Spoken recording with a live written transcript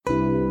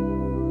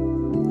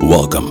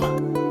Welcome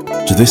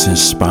to this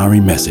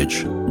inspiring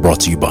message brought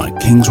to you by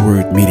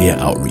Kingsword Media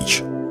Outreach,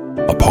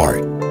 a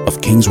part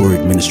of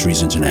Kingsword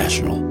Ministries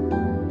International.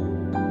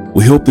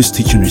 We hope this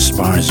teaching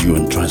inspires you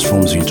and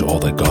transforms you into all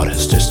that God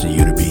has destined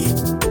you to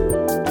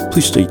be.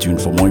 Please stay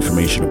tuned for more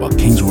information about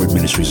Kingsword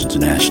Ministries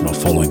International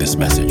following this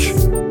message.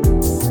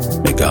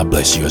 May God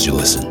bless you as you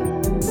listen.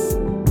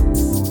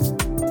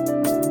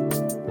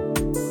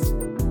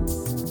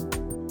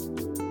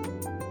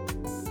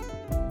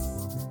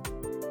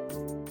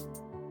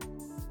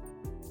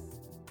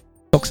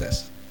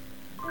 Success.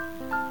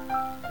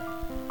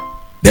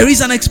 There is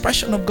an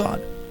expression of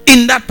God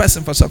in that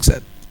person for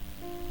success.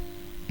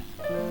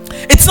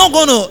 It's not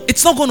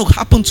going to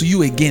happen to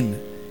you again.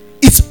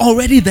 It's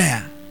already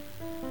there.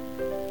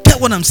 Get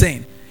what I'm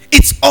saying?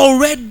 It's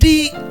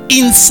already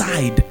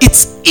inside.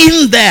 It's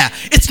in there.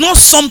 It's not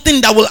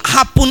something that will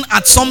happen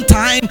at some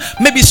time.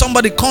 Maybe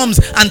somebody comes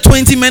and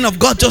 20 men of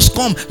God just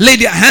come, lay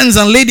their hands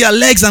and lay their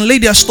legs and lay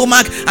their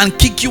stomach and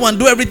kick you and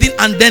do everything,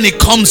 and then it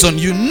comes on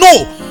you.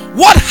 No.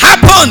 What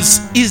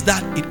happens is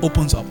that it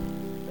opens up.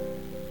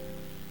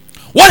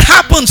 What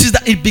happens is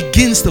that it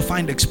begins to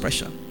find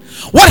expression.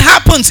 What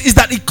happens is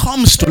that it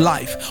comes to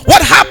life.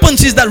 What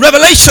happens is that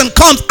revelation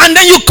comes, and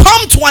then you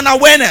come to an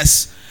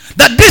awareness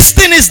that this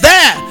thing is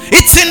there.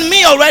 It's in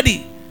me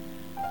already.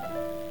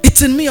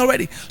 It's in me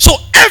already. So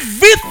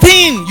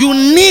everything you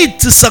need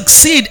to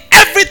succeed,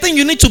 everything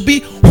you need to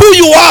be who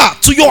you are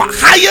to your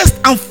highest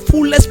and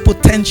fullest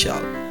potential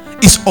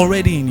is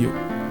already in you.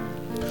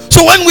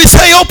 So when we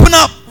say open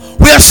up,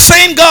 we are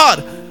saying,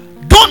 God,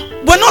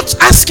 we're not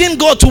asking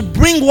God to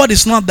bring what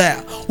is not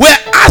there. We're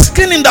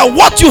asking Him that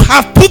what you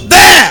have put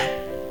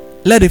there,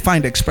 let it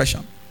find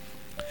expression.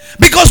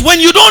 Because when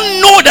you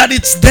don't know that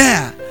it's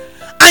there,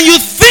 and you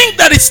think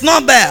that it's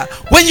not there,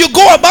 when you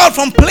go about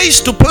from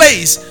place to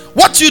place,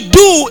 what you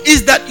do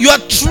is that you are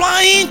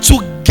trying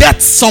to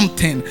get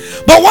something.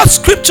 But what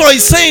scripture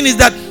is saying is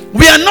that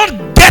we are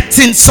not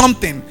getting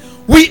something.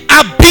 We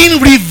are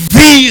being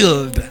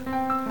revealed.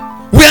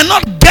 We are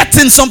not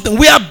getting something.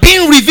 We are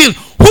being revealed.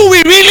 Who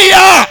we really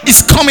are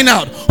is coming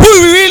out. Who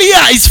we really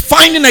are is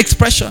finding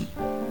expression.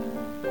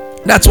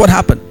 That's what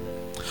happened.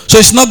 So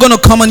it's not going to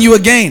come on you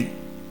again.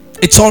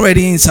 It's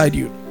already inside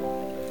you.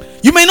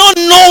 You may not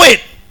know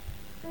it.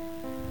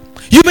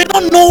 You may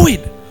not know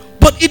it.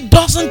 But it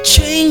doesn't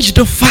change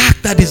the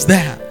fact that it's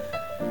there.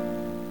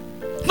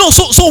 No,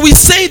 so we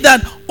say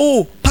that,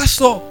 oh,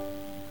 Pastor,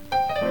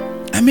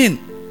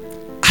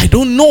 I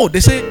don't know. They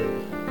say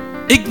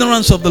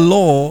ignorance of the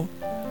law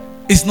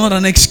is not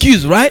an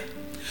excuse, right?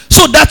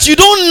 So that you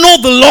don't know,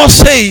 the law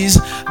says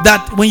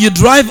that when you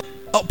drive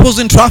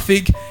opposing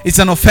traffic, it's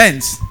an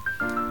offense.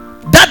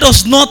 That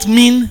does not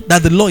mean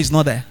that the law is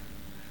not there.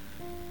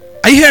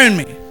 Are you hearing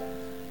me?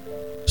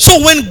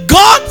 So when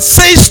God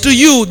says to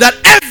you that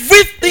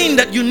everything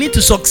that you need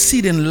to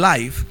succeed in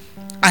life,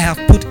 I have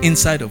put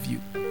inside of you,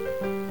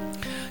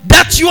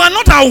 that you are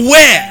not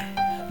aware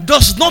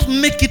does not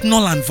make it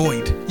null and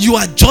void. You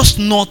are just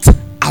not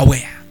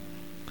aware.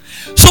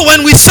 So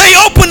when we say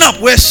open up,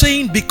 we're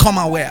saying become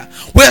aware.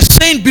 We're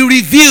saying be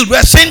revealed.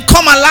 We're saying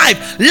come alive.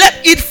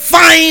 Let it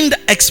find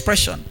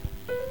expression.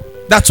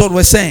 That's what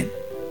we're saying.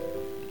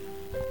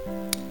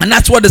 And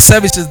that's what the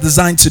service is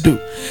designed to do.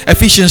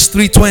 Ephesians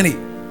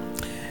 3:20.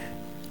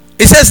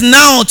 It says,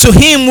 now to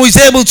Him who is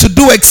able to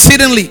do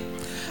exceedingly,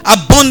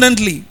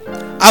 abundantly,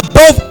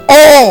 above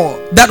all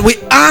that we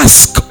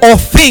ask or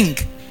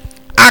think,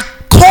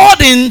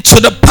 according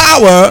to the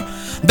power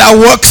that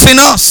works in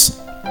us.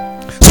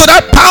 So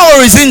that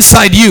power is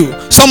inside you.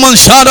 Someone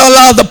shout out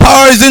loud, the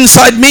power is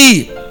inside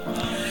me.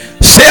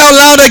 Say out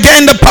loud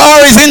again, the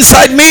power is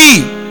inside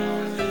me.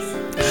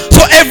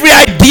 So every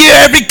idea,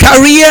 every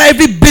career,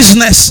 every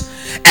business,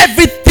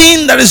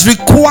 everything that is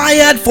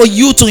required for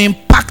you to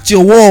impact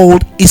your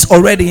world is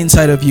already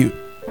inside of you.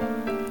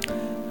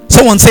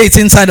 Someone say it's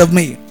inside of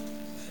me.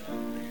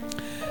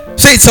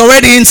 Say it's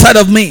already inside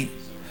of me.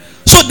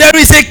 So there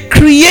is a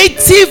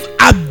creative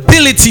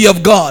ability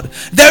of God.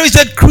 There is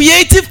a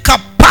creative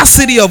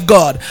capacity of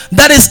God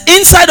that is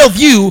inside of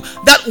you,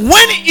 that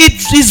when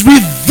it is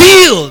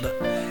revealed,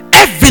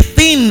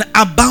 everything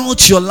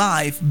about your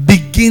life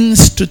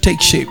begins to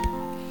take shape.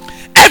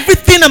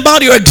 Everything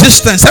about your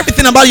existence,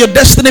 everything about your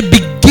destiny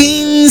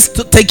begins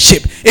to take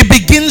shape. It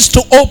begins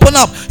to open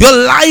up. Your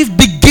life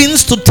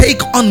begins to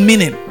take on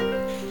meaning.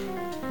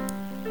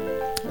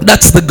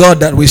 That's the God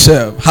that we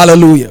serve.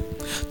 Hallelujah.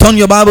 Turn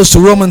your Bibles to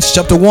Romans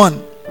chapter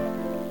 1.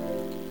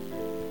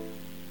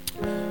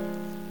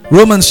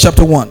 Romans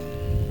chapter 1.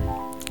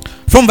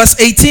 From verse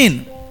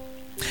 18.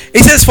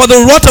 It says, for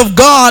the wrath of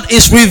God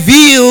is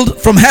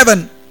revealed from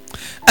heaven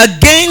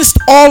against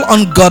all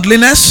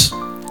ungodliness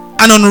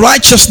and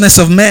unrighteousness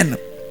of men,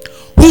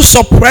 who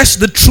suppress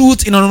the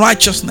truth in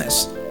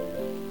unrighteousness.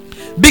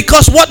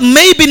 Because what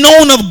may be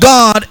known of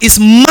God is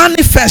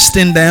manifest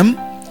in them,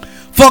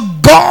 for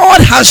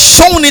God has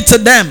shown it to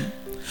them.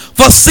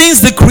 For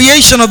since the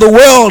creation of the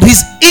world,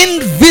 His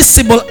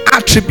invisible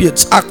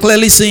attributes are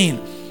clearly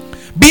seen,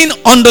 being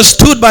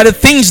understood by the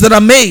things that are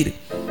made,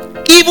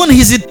 even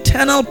his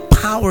eternal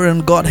power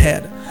and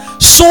Godhead,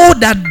 so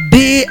that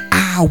they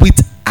are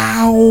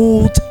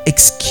without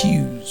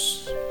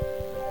excuse.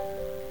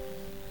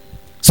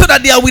 So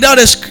that they are without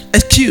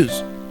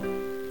excuse.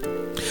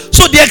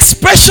 So the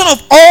expression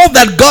of all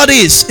that God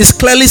is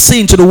clearly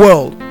seen to the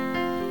world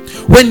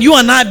when you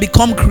and I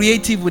become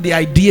creative with the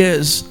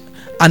ideas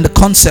and the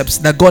concepts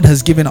that God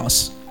has given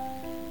us.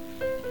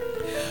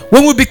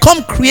 When we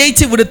become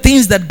creative with the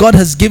things that God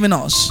has given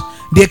us,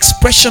 the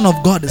expression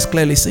of God is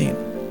clearly seen.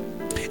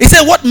 He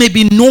said, what may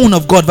be known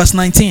of God, verse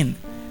 19,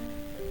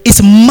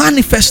 is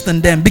manifest in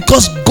them,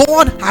 because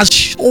God has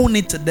shown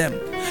it to them.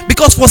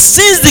 Because for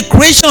since the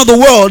creation of the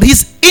world,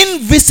 his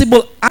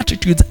invisible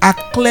attributes are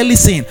clearly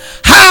seen.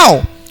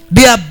 How?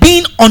 They are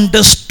being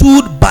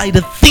understood by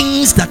the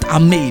things that are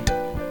made.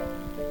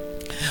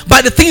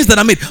 By the things that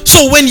are made.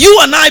 So when you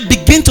and I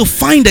begin to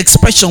find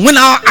expression, when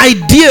our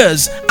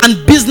ideas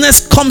and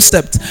business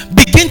concepts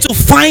begin to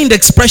find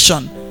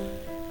expression,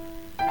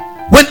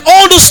 when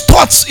all those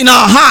thoughts in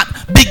our heart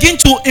begin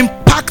to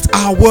impact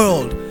our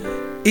world,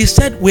 he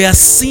said we are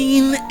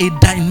seeing a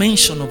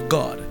dimension of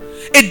God.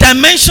 A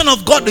dimension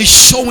of God is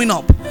showing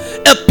up.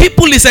 A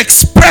people is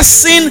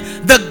expressing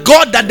the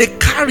God that they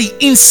carry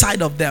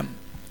inside of them.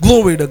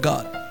 Glory to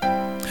God.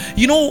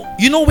 You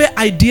know where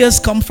ideas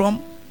come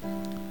from?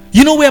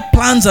 You know where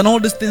plans and all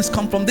these things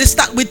come from? They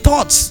start with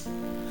thoughts.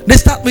 They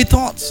start with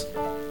thoughts.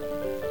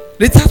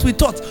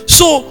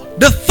 So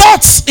the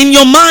thoughts in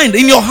your mind,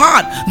 in your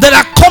heart, that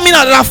are coming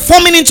out, that are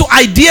forming into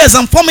ideas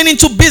and forming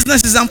into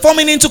businesses and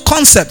forming into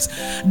concepts,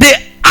 they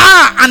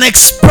are an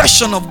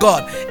expression of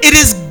God. It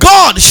is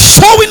God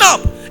showing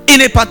up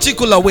in a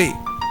particular way.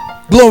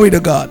 Glory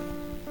to God.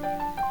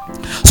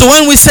 So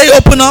when we say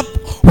open up,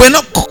 we're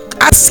not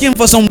asking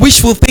for some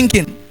wishful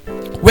thinking.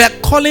 We are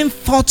calling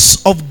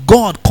thoughts of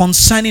God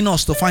concerning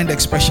us to find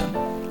expression.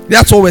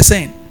 That's what we're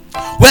saying.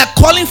 We are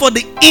calling for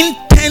the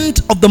intent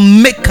of the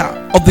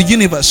maker of the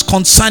universe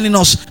concerning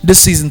us this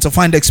season to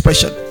find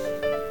expression.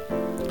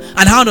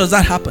 And how does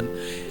that happen?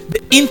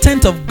 The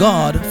intent of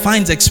God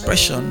finds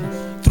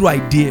expression through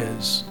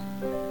ideas.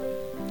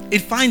 It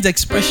finds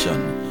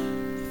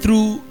expression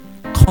through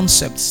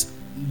concepts,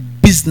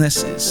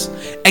 businesses,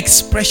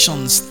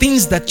 expressions,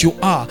 things that you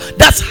are.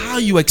 That's how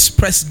you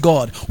express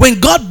God. When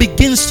God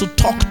begins to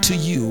talk to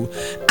you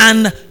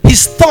and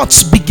his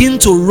thoughts begin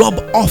to rub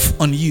off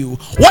on you,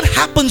 what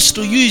happens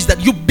to you is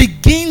that you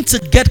begin to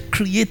get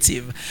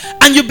creative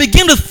and you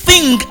begin to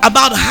think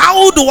about,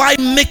 how do I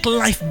make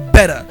life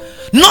better?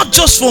 Not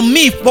just for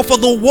me, but for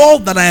the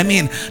world that I am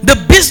in.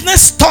 The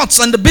business thoughts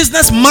and the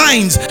business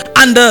minds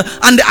and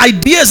the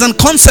ideas and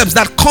concepts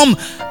that come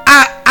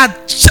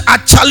are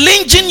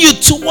challenging you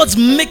towards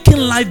making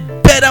life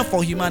better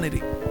for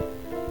humanity.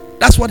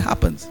 That's what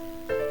happens.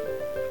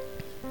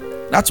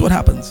 That's what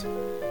happens.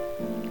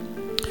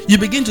 You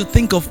begin to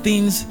think of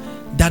things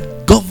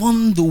that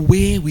govern the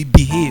way we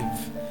behave,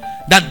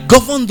 that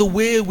govern the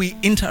way we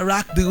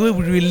interact, the way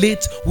we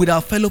relate with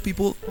our fellow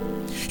people.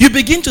 You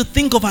begin to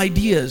think of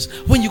ideas.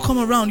 When you come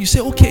around, you say,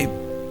 okay,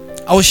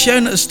 I was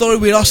sharing a story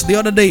with us the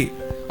other day.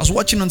 I was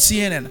watching on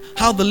CNN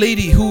how the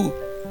lady who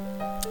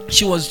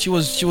she was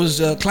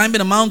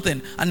climbing a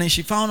mountain, and then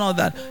she found out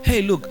that,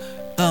 hey, look,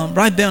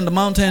 right there on the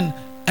mountain,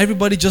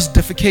 everybody just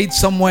defecates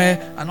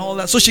somewhere and all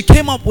that. So she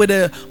came up with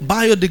a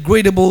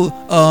biodegradable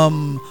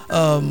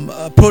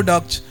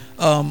product,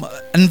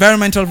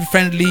 environmentally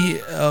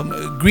friendly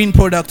green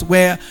product,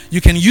 where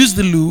you can use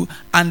the loo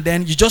and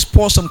then you just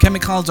pour some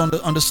chemicals on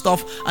the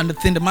stuff, and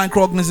the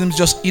microorganisms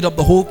just eat up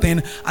the whole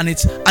thing, and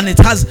it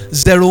has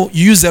zero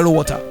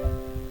water.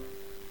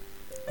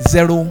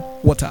 Zero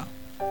water.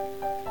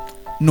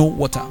 No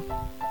water.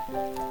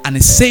 And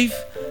it's safe,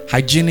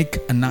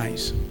 hygienic, and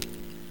nice.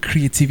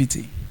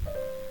 Creativity.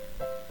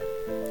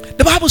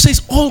 The Bible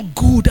says all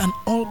good and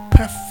all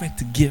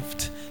perfect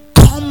gift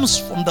comes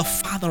from the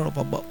Father of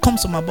above.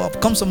 Comes from above.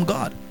 Comes from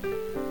God.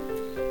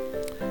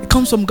 It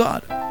comes from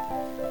God.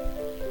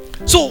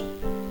 So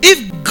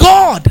if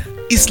God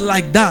is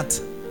like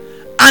that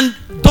and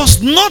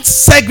does not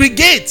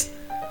segregate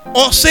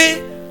or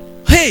say,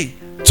 hey,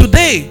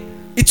 today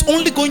it's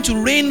only going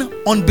to rain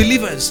on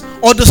believers,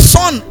 or the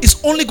sun is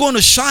only going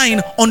to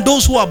shine on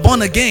those who are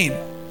born again.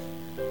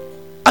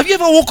 Have you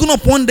ever woken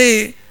up one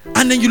day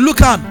and then you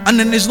look out and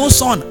then there's no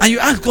sun, and you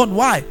ask God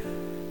why?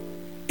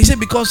 He said,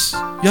 because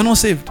you're not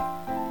saved.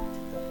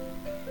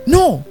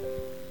 No.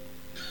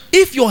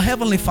 If your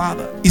heavenly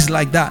Father is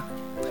like that,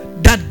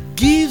 that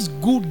gives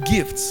good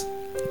gifts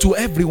to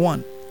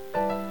everyone,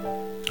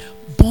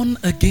 born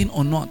again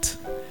or not,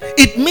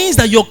 it means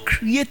that your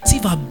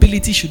creative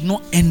ability should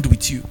not end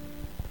with you.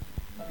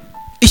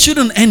 It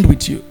shouldn't end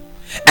with you.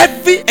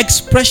 Every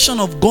expression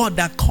of God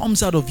that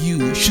comes out of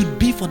you should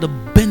be for the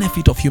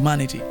benefit of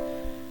humanity.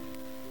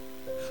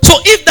 So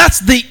if that's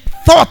the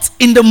thought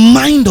in the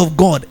mind of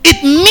God,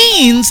 it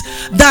means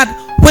that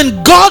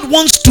when God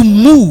wants to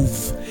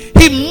move,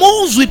 he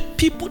moves with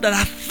people that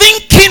are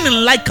thinking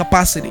in like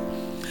capacity,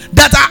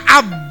 that are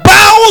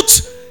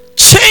about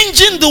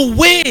changing the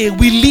way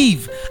we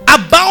live,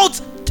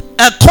 about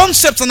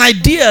concepts and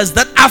ideas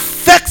that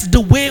affect the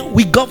way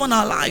we govern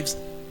our lives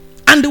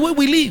and the way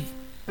we live.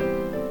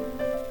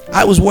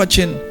 I was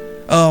watching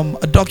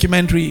a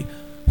documentary.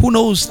 Who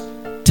knows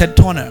Ted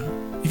Turner?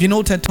 If you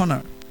know Ted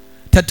Turner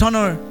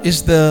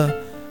is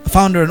the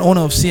founder and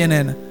owner of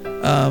CNN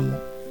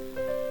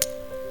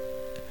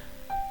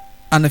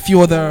and a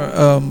few other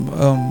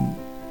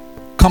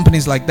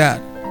companies like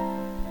that.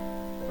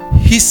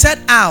 He set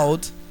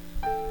out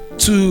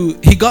to,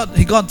 he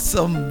got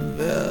some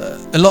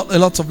a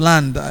lot of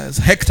land,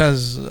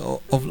 hectares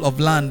of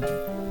land,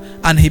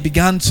 and he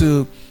began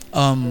to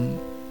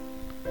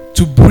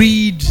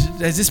breed.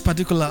 There's this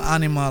particular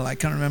animal, I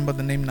can't remember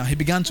the name now. He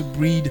began to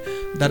breed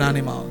that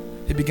animal.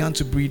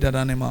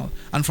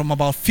 And from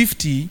about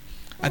 50,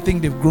 I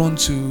think they've grown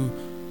to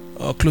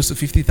close to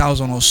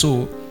 50,000 or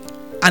so.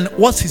 And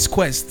what's his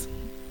quest?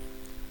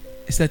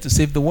 He said to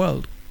save the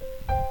world,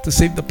 to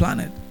save the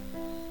planet.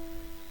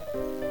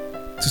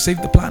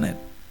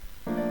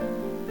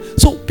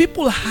 So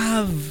people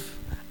have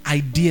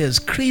ideas,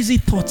 crazy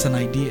thoughts and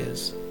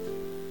ideas,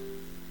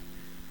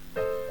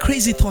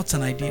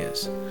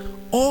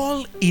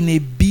 all in a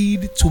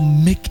bid to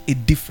make a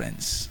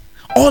difference,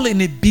 all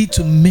in a bid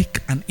to make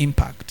an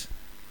impact.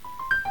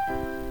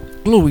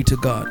 Glory to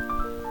God.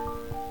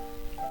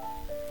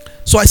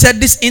 So I said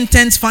these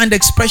intents find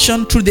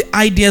expression through the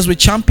ideas we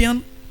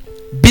champion,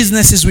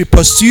 businesses we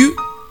pursue,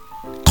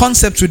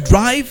 concepts we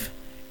drive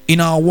in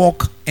our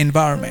work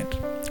environment.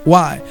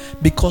 Why?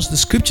 Because the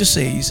scripture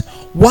says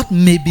what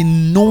may be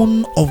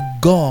known of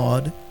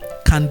God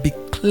can be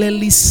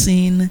clearly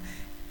seen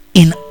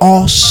in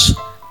us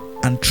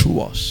and through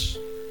us.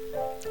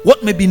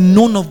 What may be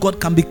known of God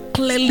can be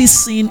clearly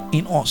seen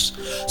in us.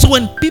 So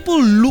when people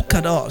look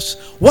at us,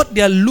 what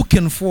they are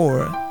looking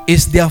for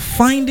is they are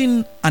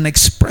finding an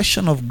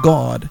expression of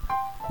God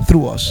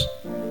through us.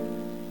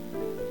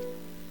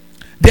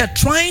 They are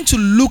trying to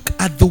look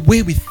at the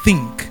way we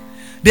think.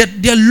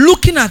 They're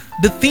looking at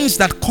the things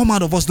that come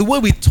out of us, the way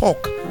we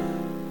talk,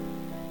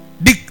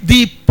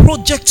 the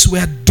projects we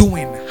are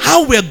doing,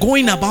 how we're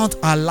going about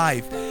our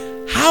life.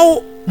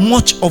 How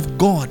much of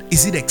God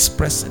is it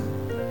expressing?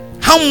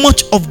 How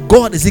much of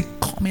God is it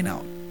coming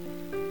out?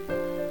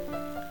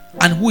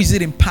 And who is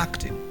it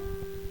impacting?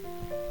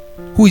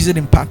 Who is it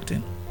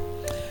impacting?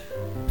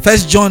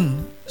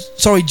 John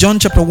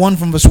chapter 1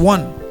 from verse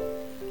 1.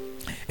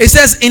 It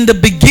says, in the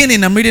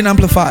beginning, I'm reading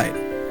Amplified.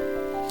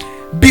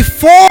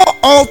 Before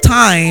all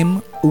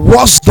time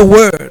was the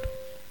Word,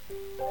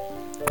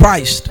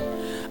 Christ,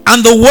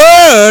 and the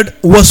Word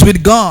was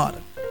with God,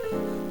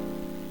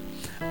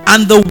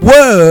 and the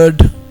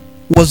Word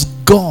was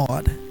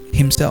God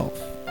Himself.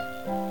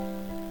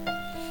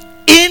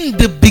 In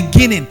the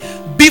beginning,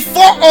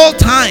 before all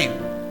time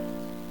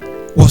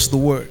was the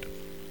Word.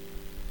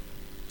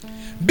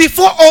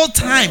 Before all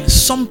time,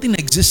 something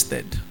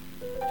existed.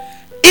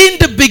 In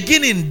the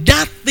beginning,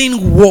 that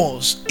thing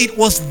was. It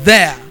was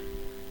there.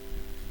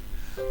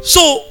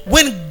 So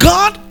when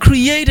God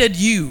created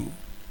you,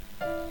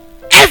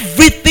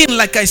 everything,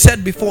 like I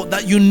said before,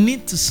 that you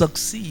need to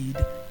succeed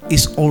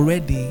is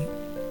already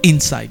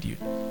inside you.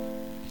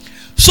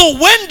 So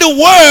when the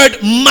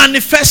Word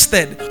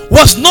manifested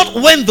was not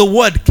when the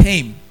Word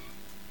came.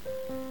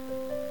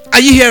 Are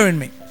you hearing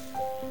me?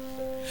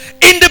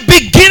 In the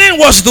beginning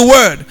was the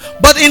Word.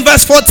 But in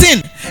verse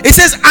 14, it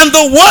says, and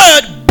the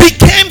Word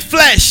became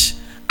flesh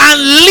and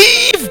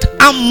lived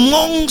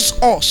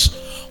amongst us.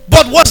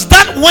 But was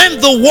that when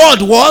the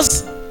Word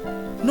was?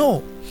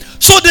 No.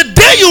 So the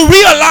day you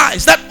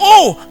realize that,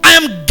 oh, I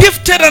am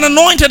gifted and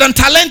anointed and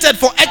talented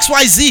for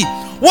XYZ,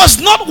 was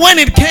not when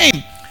it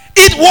came.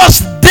 It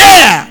was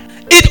there.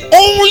 It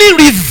only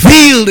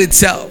revealed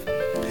itself.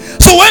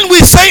 So when we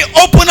say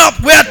open up,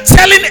 we are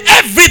telling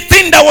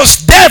everything that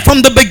was there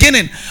from the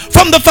beginning,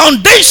 from the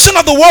foundation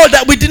of the world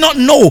that we did not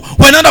know,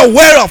 we're not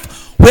aware of.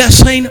 We are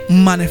saying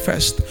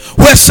manifest.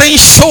 We're saying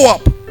show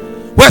up.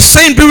 We're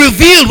saying be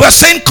revealed. We're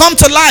saying come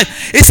to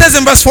life. It says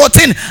in verse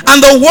 14,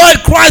 and the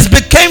Word Christ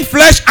became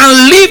flesh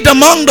and lived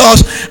among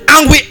us,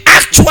 and we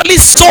actually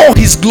saw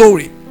His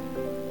glory.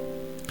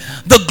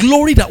 The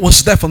glory that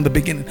was there from the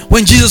beginning.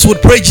 When Jesus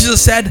would pray,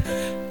 Jesus said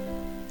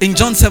in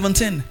John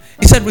 17,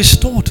 He said,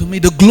 restore to me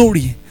the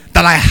glory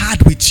that I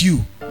had with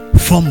you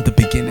from the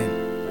beginning.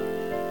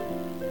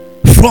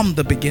 From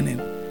the beginning.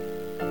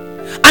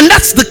 And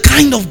that's the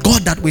kind of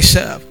God that we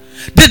serve.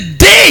 The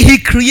day He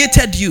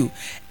created you,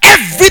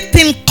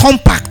 everything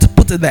compact,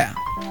 put it there.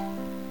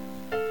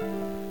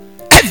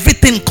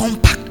 Everything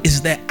compact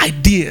is there.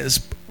 Ideas,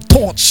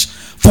 thoughts,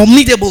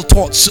 formidable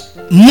thoughts,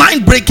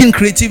 mind-breaking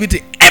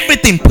creativity,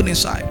 everything put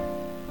inside.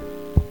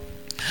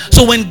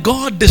 So when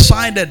God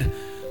decided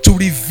to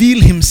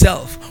reveal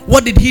Himself,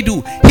 what did He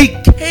do? He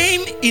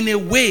came in a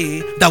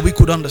way that we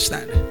could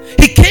understand.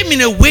 He came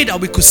in a way that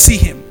we could see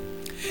Him.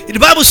 The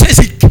Bible says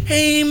He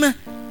came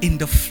in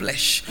the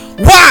flesh.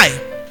 Why?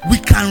 We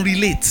can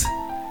relate.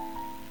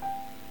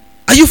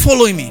 Are you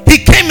following me? He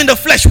came in the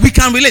flesh. We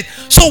can relate.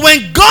 So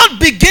when God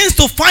begins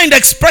to find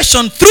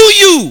expression through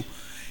you,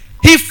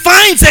 He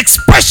finds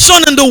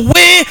expression in the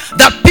way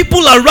that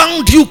people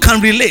around you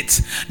can relate.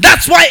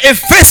 That's why a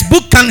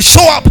Facebook can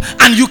show up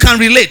and you can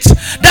relate.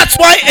 That's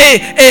why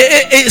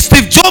a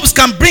Steve Jobs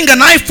can bring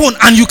an iPhone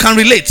and you can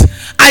relate.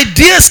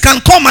 Ideas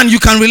can come and you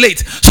can relate.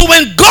 So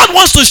when God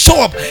wants to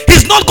show up,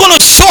 he's not going to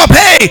show up,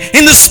 hey,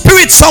 in the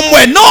spirit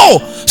somewhere.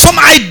 No. Some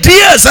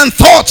ideas and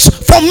thoughts,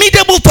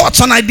 formidable thoughts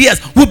and ideas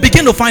will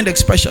begin to find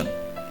expression.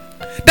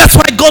 That's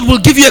why God will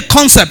give you a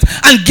concept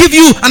and give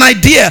you an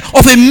idea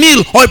of a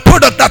meal or a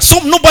product that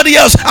nobody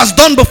else has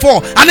done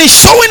before, and it's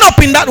showing up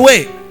in that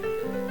way,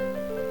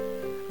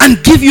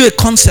 and give you a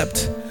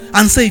concept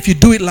and say, if you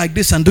do it like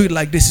this and do it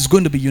like this, it's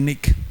going to be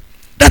unique.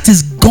 That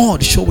is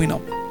God showing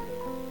up.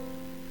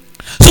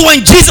 So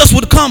when Jesus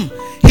would come,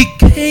 he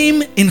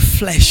came in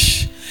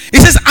flesh. He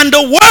says, and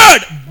the word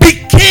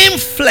became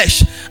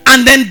flesh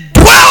and then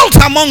dwelt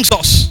amongst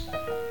us,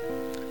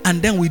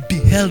 and then we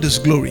beheld his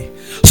glory.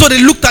 So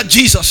they looked at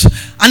Jesus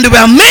and they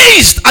were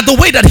amazed at the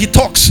way that he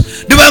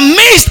talks. They were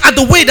amazed at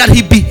the way that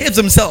he behaves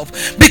himself,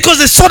 because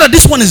they saw that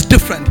this one is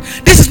different.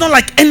 This is not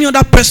like any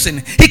other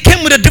person. He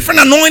came with a different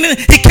anointing.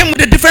 He came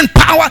with a different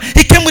power.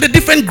 He came with a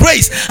different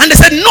grace. And they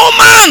said, no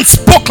man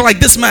spoke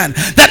like this man.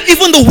 That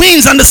even the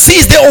winds and the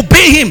seas, they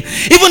obey him.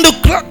 Even the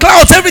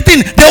clouds,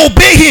 everything, they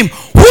obey him.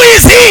 Who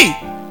is he?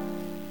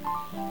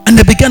 And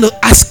they began to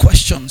ask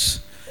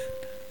questions,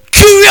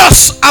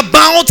 curious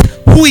about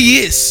who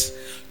he is,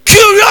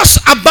 curious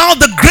about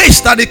the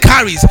grace that he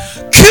carries,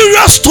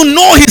 curious to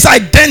know his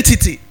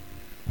identity.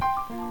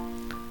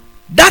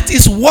 That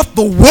is what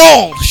the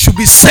world should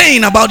be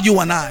saying about you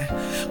and I.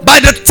 By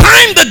the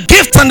time the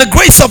gift and the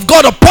grace of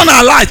God upon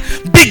our lives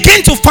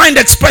begin to find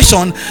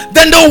expression,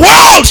 then the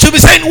world should be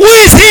saying, who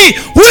is he?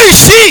 Who is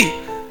she?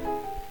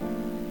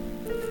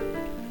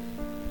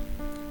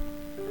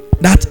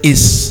 That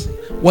is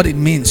what it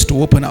means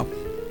to open up.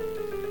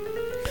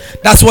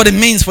 That's what it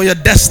means for your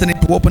destiny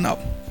to open up.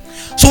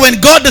 So when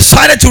God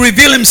decided to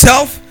reveal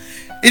himself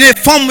in a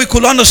form we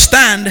could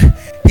understand,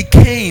 he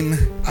came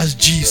as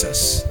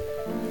Jesus.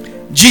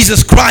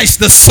 Jesus Christ,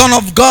 the Son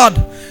of God,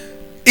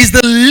 is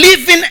the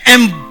living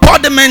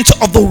embodiment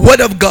of the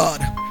Word of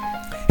God.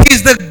 He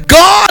is the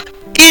God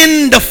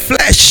in the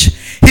flesh.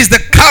 He's the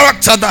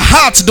character, the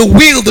heart, the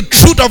will, the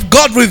truth of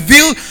God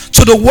revealed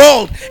to the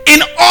world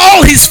in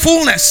all his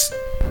fullness.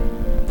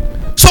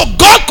 So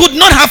God could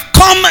not have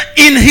come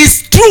in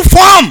his true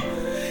form.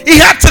 He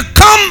had to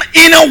come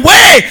in a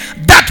way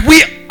that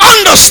we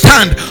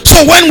understand.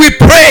 So when we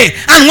pray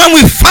and when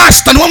we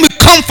fast and when we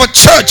come for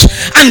church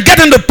and get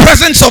in the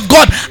presence of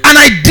God, and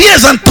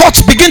ideas and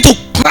thoughts begin to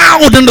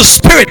cloud in the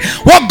spirit,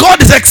 what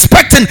God is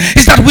expecting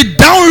is that we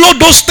download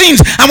those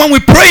things, and when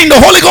we pray in the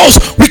Holy Ghost,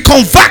 we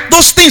convert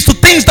those things to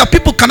things that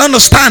people can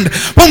understand.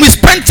 When we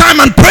spend time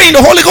and pray in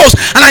the Holy Ghost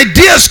and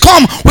ideas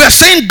come, we are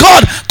saying,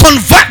 God,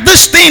 convert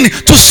this thing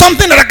to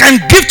something that I can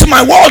give to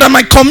my world and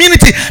my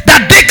community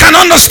that they can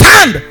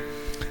understand.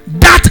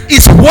 That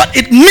is what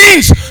it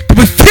means to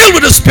be filled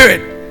with the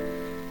Spirit.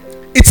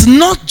 It's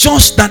not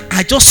just that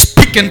I just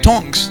speak in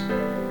tongues.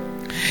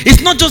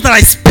 It's not just that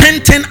I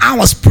spend 10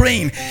 hours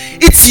praying.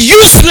 It's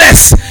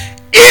useless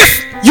if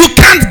you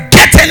can't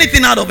get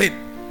anything out of it.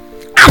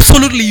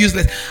 Absolutely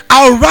useless.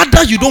 I'd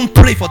rather you don't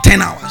pray for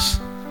 10 hours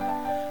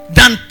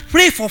than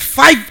pray for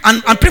 5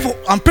 and pray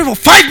for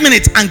 5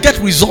 minutes and get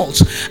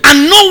results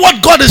and know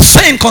what God is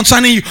saying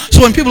concerning you.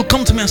 So when people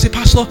come to me and say,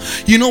 Pastor,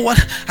 you know what,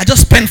 I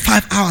just spent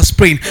 5 hours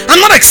praying, I'm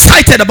not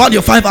excited about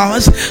your 5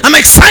 hours. I'm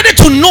excited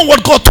to know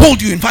what God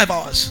told you in 5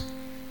 hours.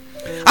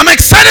 I'm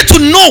excited to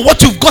know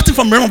what you've gotten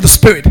from the realm of the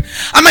Spirit.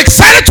 I'm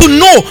excited to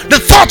know the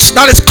thoughts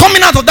that is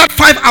coming out of that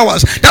 5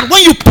 hours, that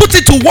when you put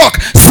it to work,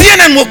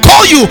 CNN will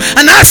call you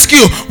and ask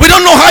you, we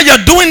don't know how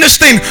you're doing this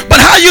thing,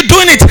 but how are you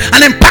doing it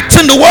and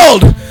impacting the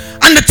world?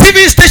 And the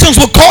TV stations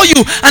will call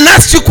you and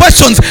ask you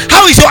questions.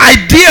 How is your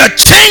idea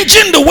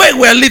changing the way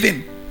we're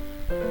living?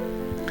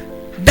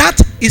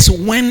 That is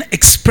when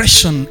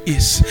expression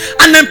is.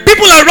 And then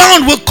people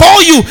around will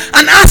call you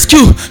and ask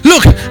you,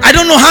 look, I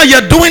don't know how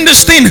you're doing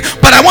this thing,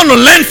 but I want to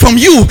learn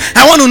from you.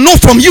 I want to know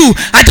from you.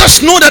 I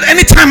just know that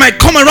anytime I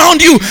come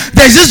around you,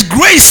 there's this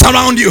grace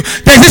around you.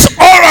 There's this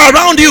aura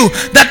around you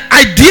that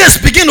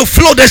ideas begin to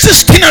flow. There's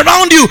this thing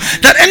around you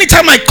that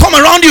anytime I come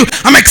around you,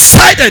 I'm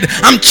excited.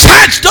 I'm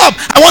charged up.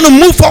 I want to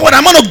move forward.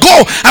 I want to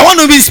go. I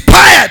want to be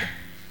inspired.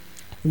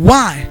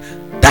 Why?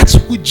 That's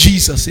who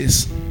Jesus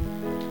is.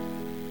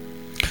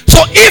 So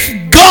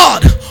if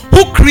God,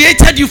 who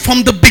created you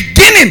from the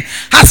beginning,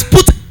 has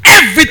put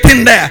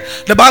everything there,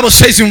 the Bible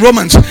says in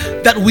Romans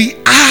that we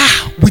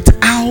are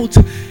without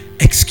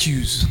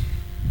excuse.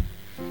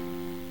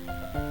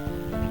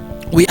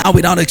 We are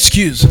without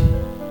excuse.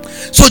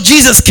 So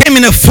Jesus came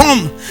in a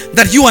form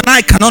that you and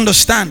I can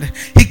understand.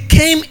 He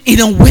came in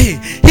a way.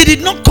 He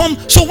did not come.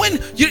 So when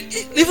you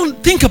even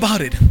think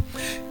about it,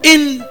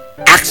 in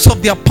Acts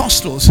of the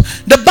Apostles,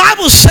 the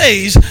Bible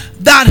says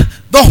that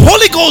the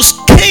Holy Ghost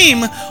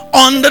came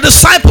on the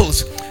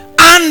disciples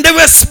and they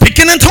were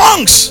speaking in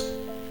tongues.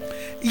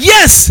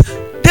 Yes,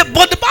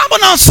 but the Bible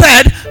now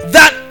said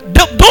that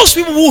those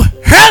people who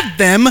heard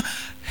them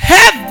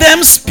heard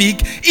them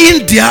speak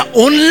in their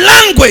own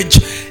language.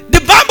 The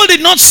Bible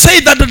did not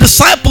say that the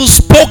disciples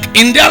spoke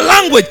in their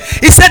language.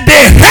 It said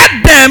they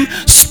heard them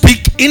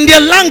speak in their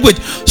language.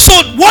 So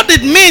what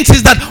it means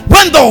is that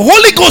when the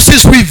Holy Ghost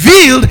is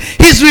revealed,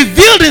 he's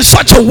revealed in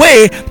such a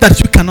way that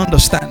you can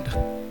understand.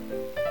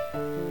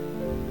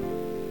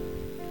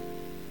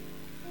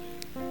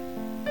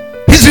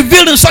 He's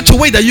revealed in such a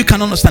way that you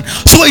can understand.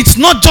 So it's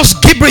not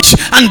just gibberish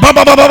and blah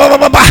blah blah blah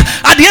blah blah.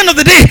 At the end of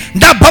the day,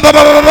 that blah blah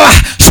blah blah blah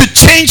should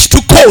change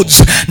to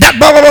codes. That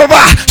blah blah blah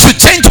blah should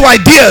change to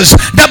ideas.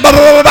 That blah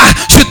blah blah blah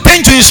should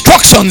change to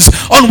instructions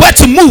on where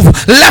to move,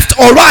 left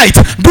or right.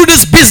 Do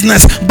this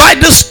business, buy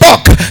this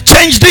stock,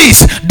 change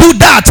this, do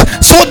that,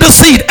 sow the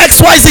seed,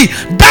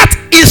 XYZ. That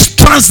is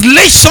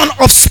translation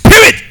of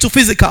spirit to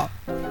physical.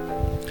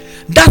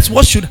 That's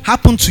what should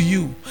happen to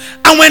you.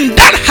 And when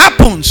that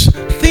happens,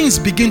 things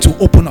begin to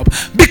open up.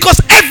 Because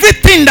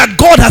everything that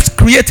God has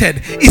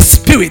created is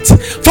spirit.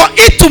 For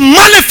it to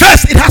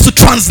manifest, it has to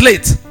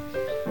translate.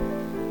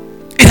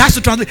 It has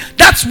to translate.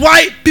 That's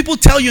why people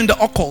tell you in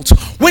the occult,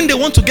 when they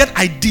want to get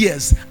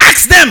ideas,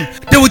 ask them.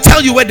 They will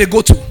tell you where they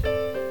go to.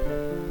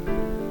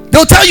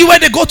 They'll tell you where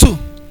they go to.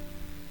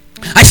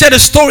 I shared a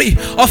story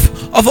of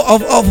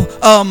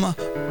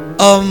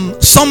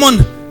someone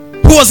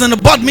who was in a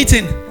board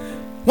meeting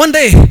one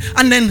day,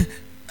 and then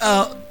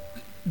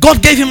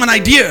God gave him an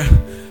idea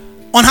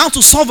on how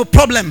to solve a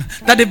problem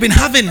that they've been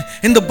having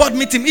in the board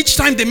meeting. Each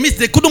time they missed,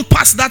 they couldn't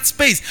pass that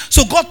space.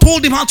 So God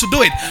told him how to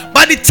do it.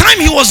 By the time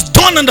he was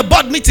done in the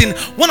board meeting,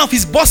 one of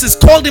his bosses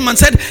called him and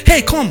said,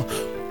 "Hey, come,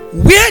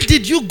 where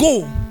did you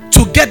go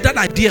to get that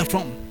idea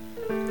from?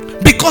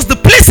 Because the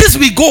places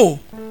we go,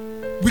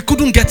 we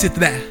couldn't get it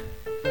there."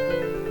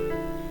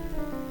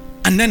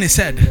 And then he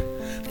said,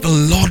 "The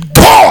Lord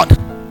God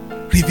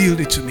revealed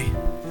it to me."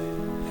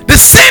 The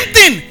same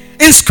thing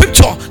in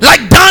scripture,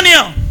 like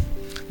Daniel,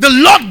 the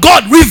Lord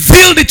God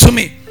revealed it to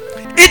me.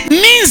 It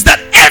means that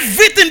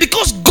everything,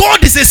 because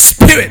God is a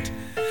spirit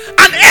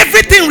and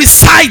everything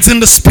resides in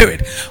the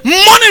spirit.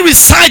 Money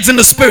resides in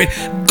the spirit.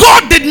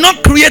 God did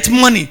not create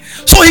money,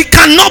 so he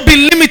cannot be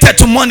limited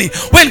to money.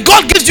 When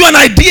God gives you an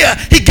idea,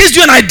 he gives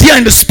you an idea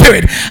in the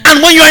spirit.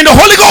 And when you are in the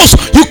Holy Ghost,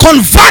 you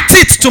convert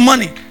it to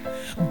money.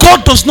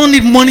 God does not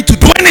need money to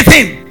do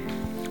anything.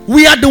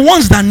 We are the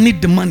ones that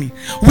need the money.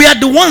 We are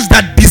the ones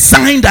that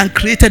designed and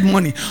created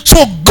money.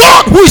 So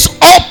God, who is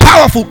all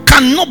powerful,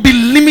 cannot be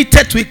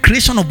limited to a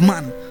creation of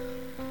man.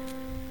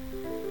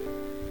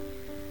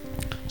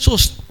 So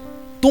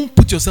don't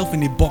put yourself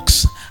in a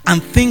box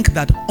and think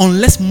that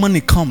unless money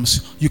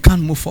comes, you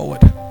can't move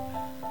forward.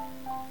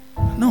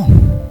 No.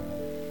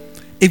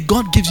 If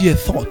God gives you a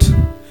thought,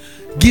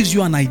 gives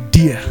you an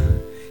idea,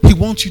 he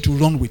wants you to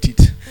run with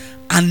it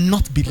and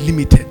not be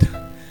limited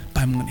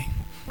by money.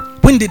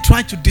 When they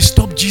tried to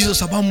disturb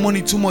Jesus about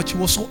money too much, he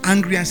was so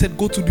angry and said,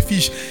 "Go to the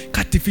fish,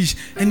 catch the fish,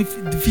 and if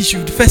the fish,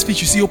 the first fish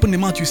you see, open the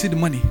mouth, you see the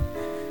money."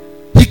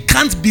 He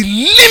can't be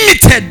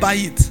limited by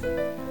it.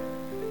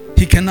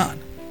 He cannot.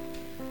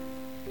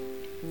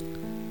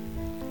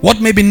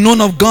 What may be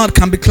known of God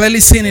can be clearly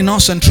seen in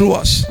us and through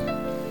us.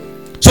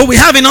 So we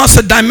have in us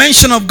a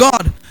dimension of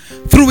God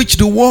through which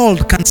the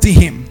world can see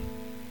him.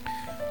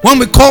 When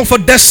we call for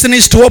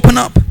destinies to open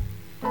up,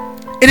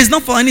 it is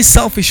not for any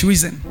selfish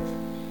reason.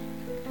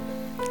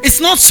 It's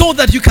not so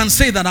that you can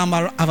say that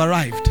I've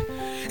arrived.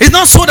 It's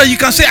not so that you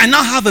can say, "I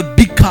now have a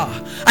big car,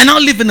 I now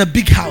live in a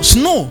big house."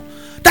 No,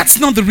 that's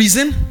not the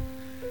reason.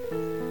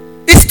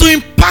 It's to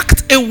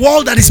impact a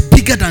world that is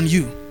bigger than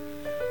you.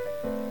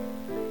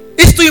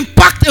 It's to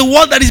impact a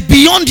world that is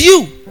beyond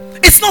you.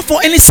 It's not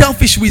for any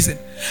selfish reason.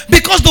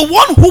 Because the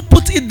one who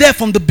put it there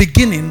from the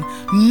beginning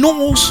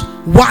knows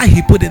why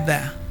he put it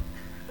there.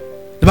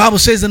 The Bible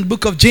says in the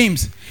book of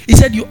James, he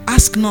said, "You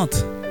ask not.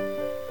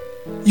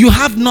 You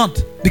have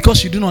not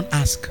because you do not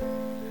ask."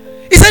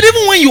 He said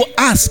even when you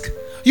ask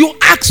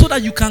so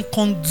that you can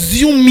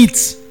consume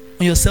it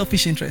on your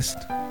selfish interest.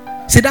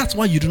 He said that's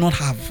why you do not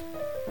have.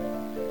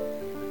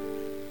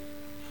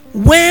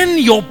 When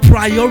your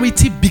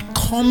priority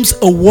becomes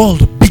a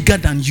world bigger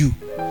than you,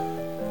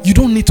 you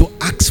don't need to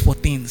ask for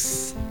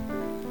things.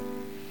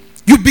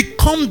 You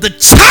become the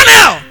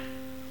channel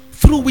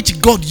through which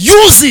God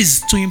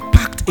uses to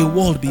impact a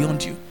world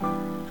beyond you.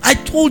 I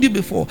told you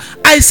before,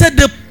 I said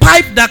the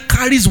pipe that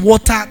carries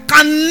water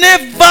can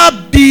never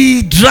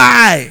be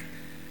dry.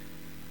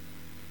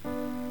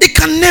 It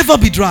can never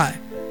be dry.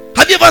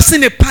 Have you ever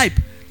seen a pipe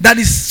that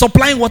is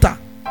supplying water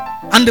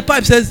and the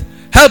pipe says,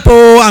 "Help,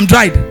 oh, I'm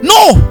dried"?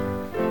 No.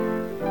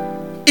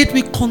 It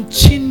will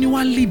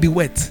continually be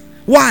wet.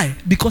 Why?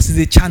 Because it's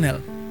a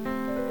channel.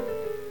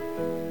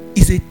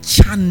 It's a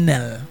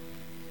channel.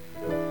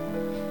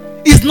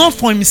 It's not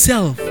for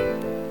himself.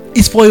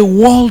 It's for a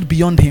world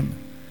beyond him.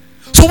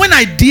 So when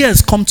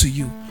ideas come to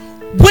you,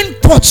 when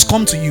thoughts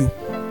come to you,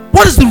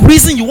 what is the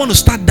reason you want to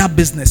start that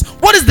business?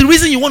 What is the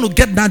reason you want to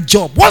get that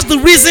job? What's the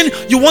reason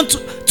you want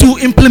to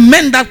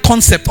implement that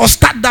concept or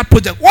start that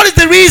project? What is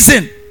the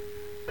reason?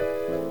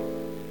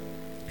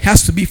 It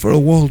has to be for a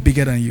world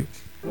bigger than you.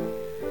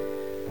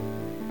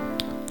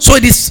 So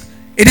it is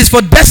It is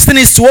for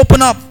destinies to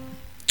open up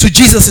to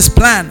Jesus'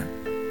 plan,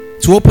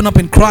 to open up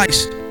in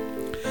Christ,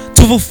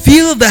 to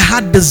fulfill the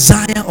heart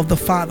desire of the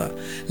Father,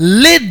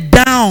 laid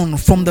down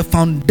from the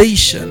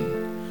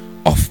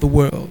foundation of the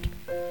world.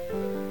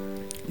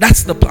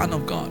 That's the plan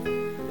of God.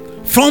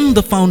 From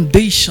the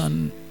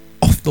foundation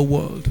of the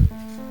world.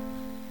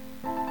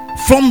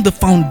 From the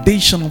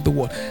foundation of the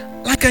world.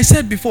 Like I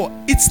said before,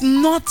 it's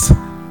not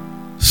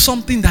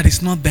something that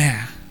is not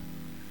there.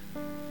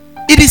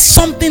 It is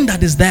something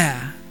that is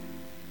there.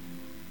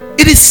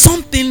 It is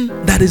something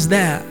that is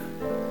there.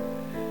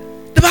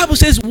 The Bible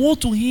says, woe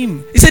to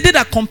him. It said, they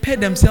that compare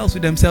themselves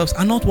with themselves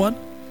are not what?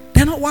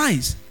 They're not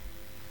wise.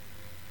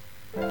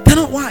 They're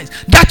not wise.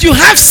 That you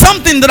have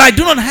something that I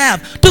do not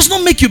have does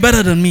not make you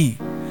better than me.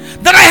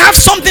 That I have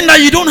something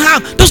that you don't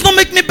have does not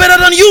make me better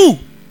than you.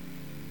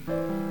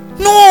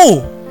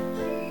 No.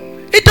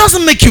 It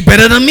doesn't make you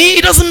better than me.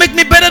 It doesn't make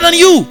me better than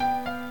you.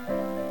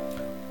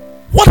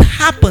 What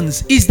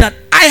happens is that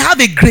I have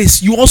a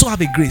grace. You also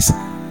have a grace.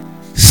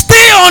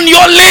 Stay on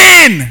your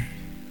lane.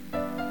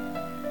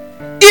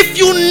 If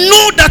you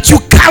know that you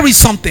carry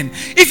something,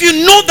 if you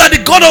know that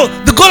the God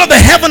of the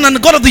heaven and the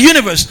God of the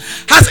universe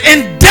has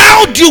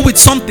endowed you with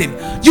something,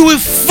 you will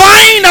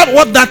find out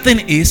what that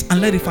thing is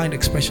and let it find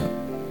expression,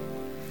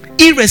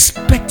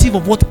 irrespective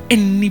of what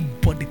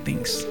anybody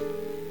thinks.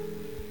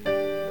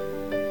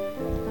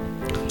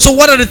 So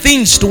what are the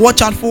things to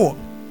watch out for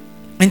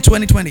in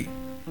 2020?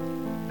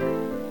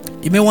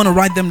 You may want to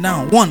write them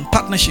down. 1,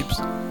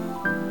 partnerships.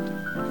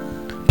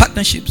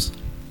 Partnerships.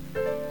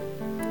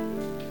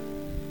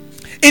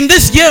 In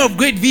this year of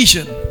great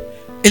vision,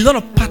 a lot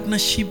of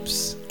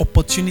partnerships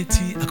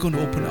opportunity are going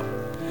to open up.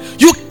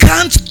 You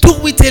can't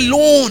do it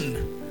alone.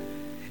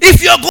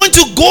 If you're going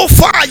to go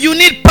far, you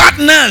need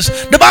partners.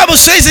 The Bible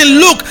says in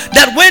Luke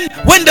that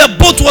when the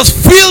boat was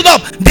filled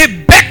up, they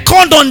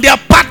beckoned on their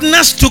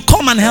partners to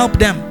come and help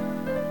them.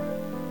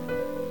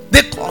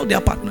 They called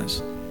their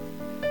partners.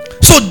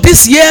 So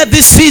this year,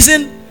 this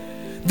season,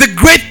 the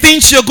great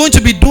things you're going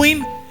to be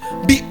doing,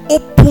 be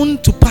open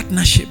to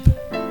partnership.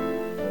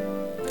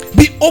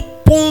 Be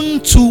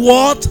open to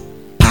what?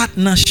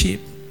 Partnership.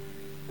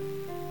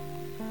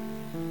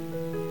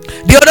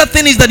 The other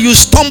thing is that you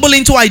stumble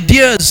into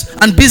ideas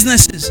and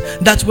businesses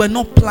that were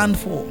not planned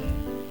for.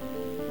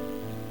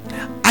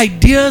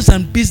 Ideas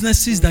and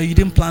businesses that you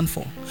didn't plan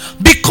for.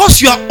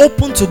 Because you are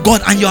open to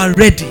God and you are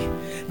ready,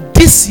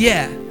 this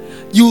year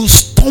you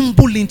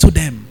stumble into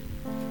them.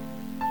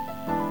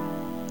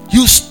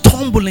 You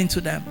stumble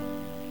into them.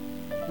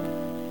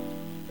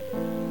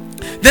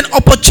 Then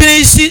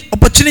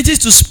opportunities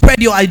to spread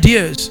your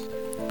ideas,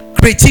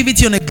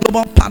 creativity on a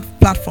global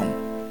platform,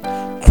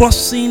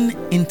 crossing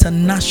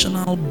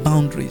international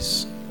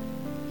boundaries.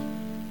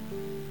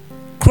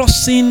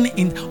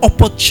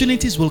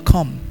 Opportunities will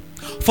come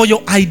for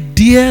your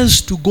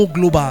ideas to go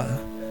global.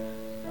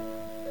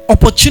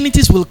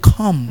 Opportunities will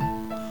come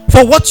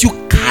for what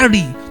you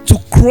carry to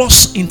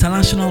cross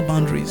international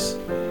boundaries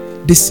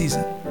this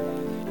season.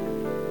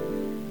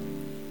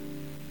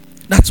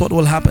 That's what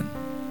will happen.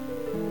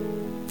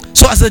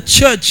 So as a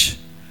church,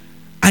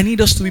 I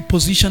need us to be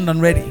positioned and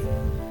ready.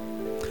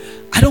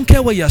 I don't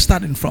care where you're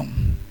starting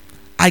from.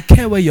 I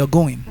care where you're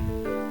going.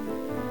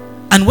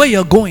 And where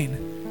you're going,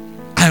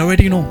 I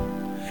already know.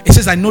 It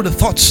says, I know the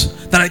thoughts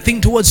that I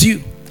think towards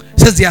you. It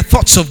says they are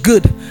thoughts of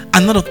good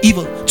and not of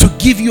evil, to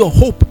give you a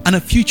hope and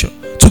a future,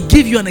 to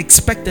give you an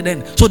expected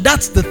end. So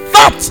that's the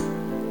thought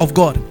of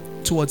God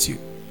towards you.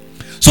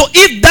 So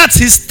if that's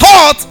his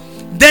thought,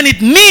 then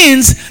it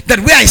means that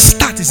where I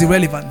start is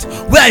irrelevant.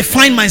 Where I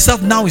find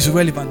myself now is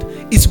irrelevant.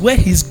 It's where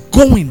he's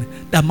going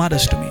that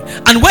matters to me.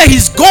 And where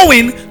he's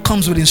going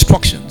comes with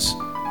instructions.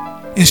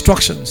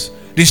 Instructions.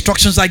 The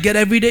instructions I get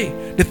every day.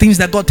 The things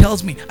that God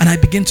tells me and I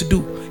begin to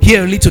do.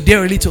 Here a little,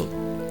 there a little.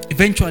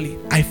 Eventually,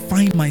 I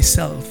find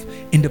myself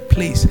in the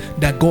place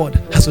that God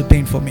has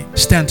ordained for me.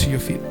 Stand to your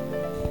feet.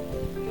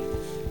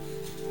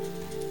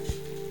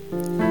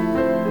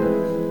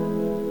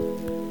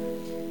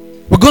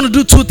 We're going to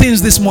do 2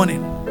 things this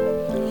morning.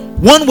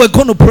 1, we're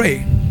going to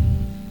pray.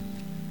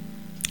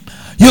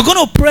 You're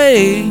going to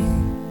pray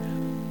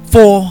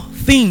for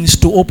things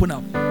to open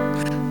up.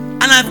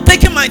 And I've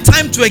taken my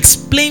time to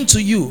explain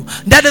to you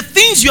that the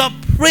things you are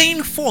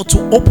praying for to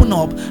open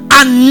up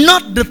are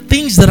not the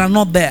things that are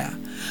not there.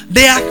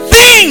 They are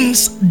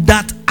things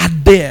that are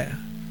there.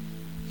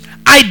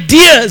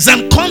 Ideas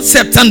and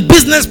concepts and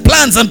business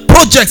plans and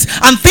projects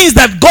and things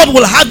that God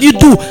will have you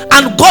do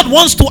and God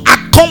wants to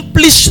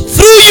accomplish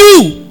through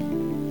you.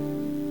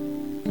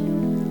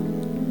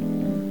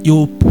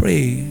 You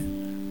pray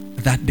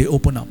that they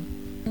open up.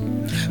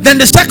 Then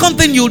the second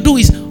thing you'll do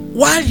is,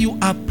 while you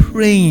are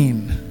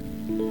praying,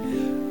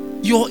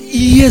 your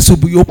ears will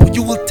be open.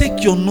 You will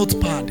take your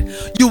notepad,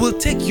 you will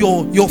take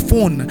your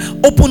phone,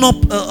 open up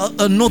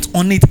a note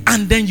on it,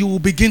 and then you will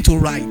begin to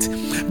write.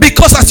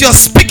 Because as you're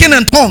speaking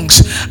in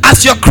tongues,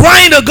 as you're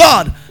crying to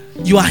God,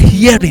 you are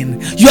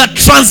hearing, you are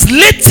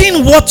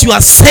translating what you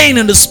are saying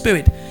in the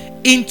spirit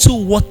into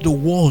what the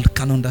world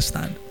can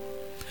understand.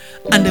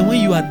 And then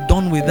when you are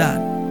done with that,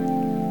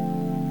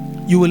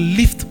 you will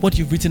lift what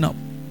you've written up,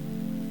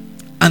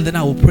 and then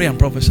I will pray and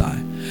prophesy.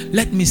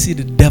 Let me see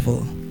the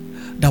devil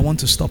that want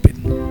to stop it.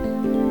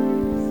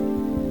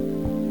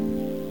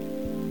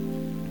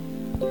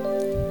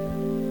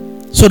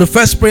 So the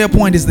first prayer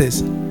point is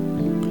this.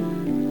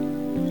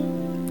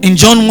 In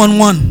John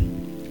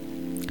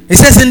 1:1, it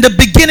says, in the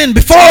beginning,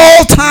 before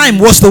all time,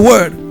 was the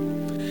Word,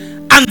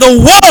 and the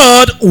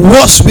Word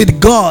was with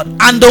God,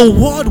 and the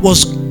Word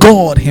was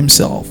God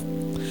Himself.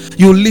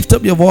 You lift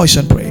up your voice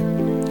and pray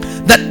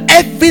that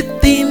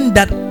everything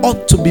that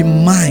ought to be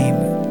mine,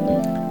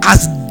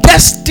 as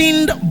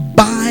destined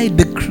by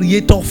the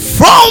Creator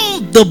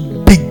from the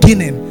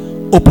beginning,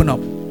 open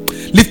up.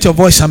 Lift your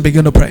voice and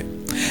begin to pray.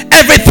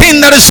 Everything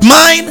that is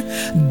mine,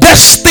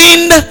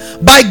 destined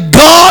by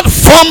God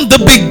from the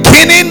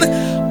beginning,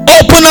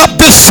 open up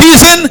this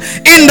season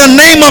in the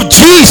name of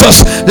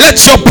Jesus.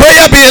 Let your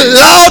prayer be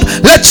loud.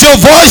 Let your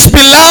voice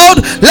be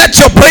loud. Let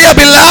your prayer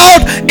be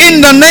loud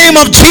in the name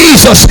of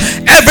Jesus.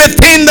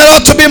 Everything that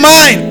ought to be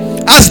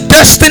mine, as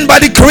destined by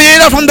the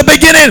Creator from the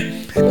beginning,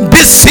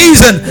 this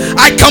season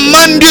I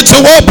command you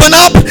to open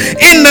up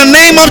in the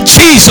name of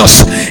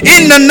Jesus.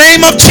 In the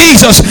name of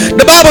Jesus.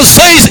 The Bible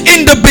says,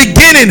 in the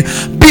beginning,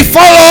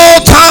 before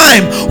all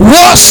time,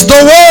 was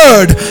the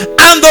Word,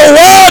 and the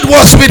Word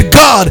was with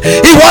God.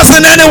 It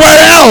wasn't anywhere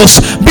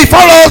else.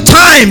 Before all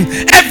time,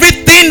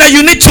 everything that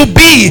you need to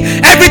be,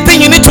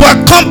 everything you need to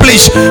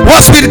accomplish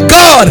was with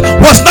God,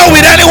 was not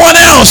with anyone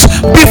else.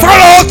 Before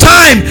all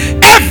time,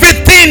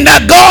 everything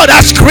that God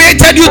has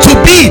created you to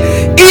be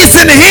is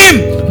in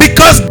Him,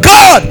 because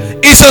God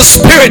is a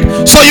spirit.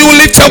 So you will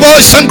lift your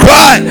voice and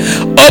cry,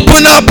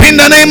 open up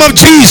in the name of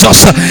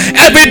Jesus.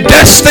 Every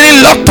destiny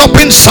locked up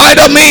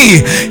inside of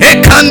me,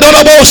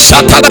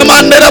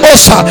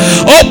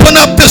 open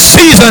up the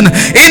season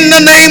in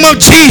the name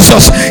of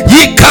Jesus.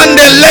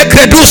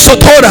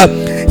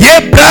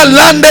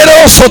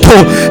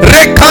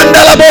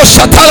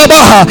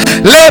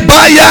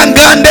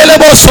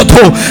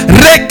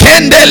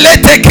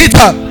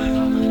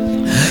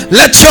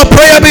 Let your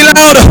prayer be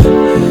loud.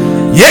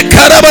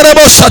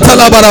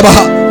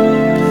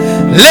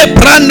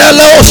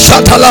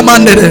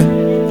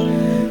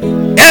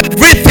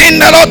 Everything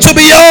that ought to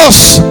be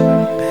yours,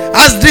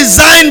 as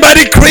designed by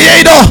the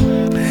Creator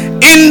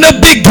in the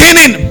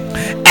beginning,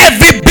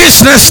 every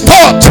business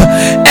thought,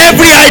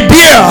 every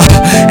idea,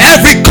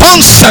 every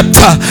concept,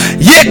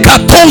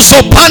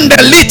 yekatozo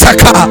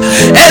pandelitaka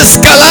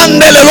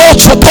escalande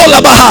lerocho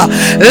tolabaha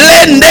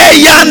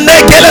lende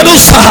yande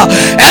gelerusa.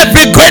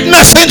 Every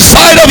greatness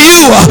inside of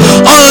you,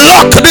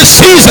 unlock this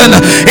season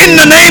in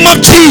the name of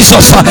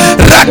Jesus.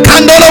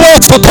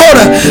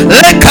 Rakandolobosotora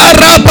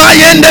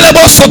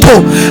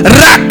lekarabayendelebosoto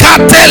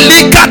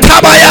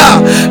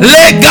rakatelikatabaya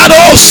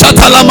legaro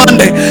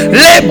satalamande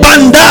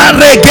lebanda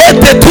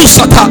regete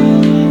tusata.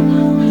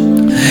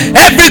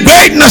 Every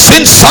greatness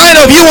inside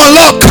of you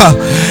unlock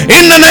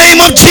in the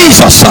name of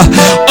Jesus.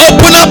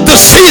 Open up the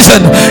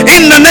season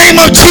in the name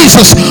of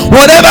Jesus.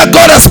 Whatever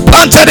God has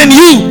planted in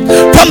you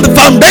from the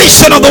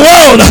foundation of the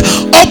world,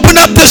 open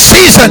up the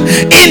season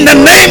in the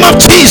name of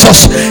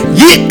Jesus.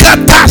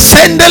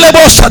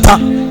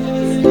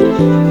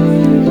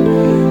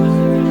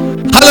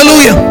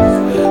 Hallelujah.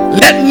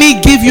 Let me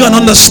give you an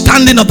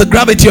understanding of the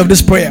gravity of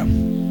this prayer.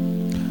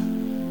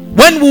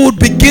 When we would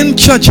begin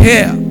church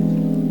here,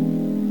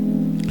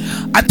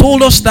 I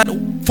told us that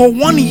for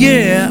 1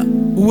 year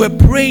we were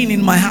praying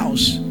in my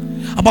house,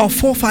 about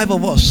 4 or 5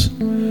 of us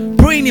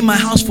praying in my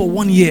house for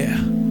 1 year.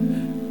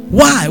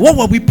 Why? What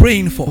were we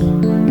praying for?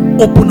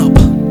 Open up.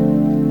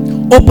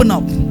 Open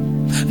up.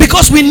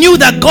 Because we knew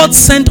that God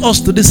sent us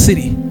to this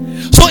city.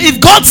 So if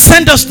God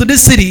sent us to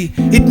this city,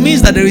 it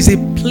means that there is a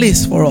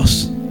place for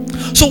us.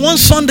 So one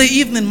Sunday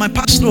evening, my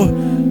pastor,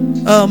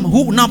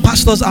 who now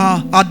pastors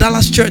our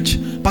Dallas church,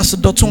 Pastor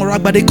Dotun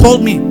Oragba, they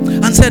called me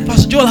and said,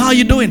 Pastor Joel, how are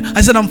you doing? I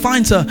said, I'm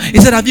fine, sir.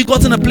 He said, have you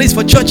gotten a place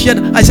for church yet?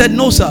 I said,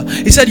 no, sir.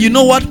 He said, you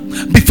know what?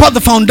 Before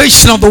the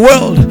foundation of the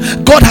world,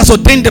 God has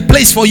ordained a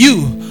place for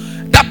you.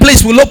 That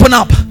place will open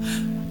up.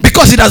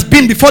 Because it has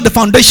been before the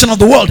foundation of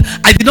the world.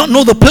 I did not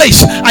know the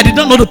place. I did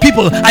not know the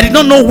people. I did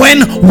not know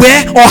when,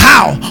 where, or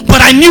how.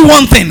 But I knew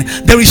one thing.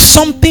 There is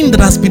something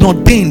that has been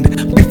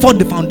ordained before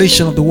the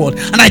foundation of the world.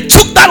 And I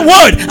took that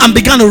word and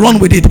began to run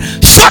with it.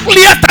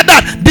 Shortly after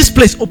that, this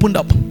place opened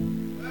up.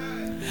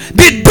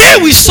 The day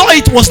we saw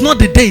it was not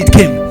the day it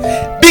came.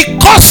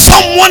 Because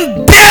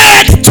someone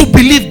dared to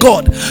believe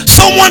God.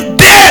 Someone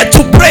dared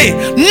to pray,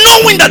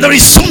 knowing that there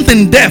is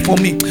something there for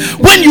me.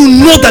 When you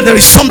know that there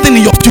is something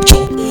in your future,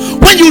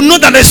 when you know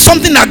that there is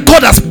something that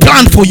God has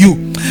planned for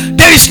you,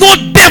 there is no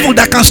devil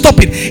that can stop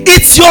it.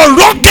 It's your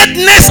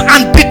ruggedness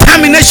and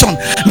determination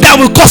that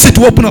will cause it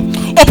to open up.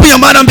 Open your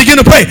mind and begin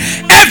to pray.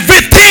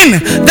 Everything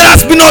that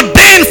has been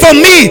ordained for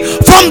me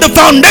from the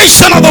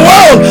foundation of the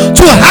world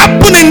to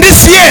happen in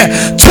this year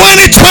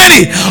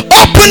 2020,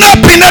 open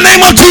up in the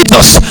name of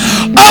Jesus.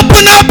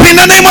 Open up in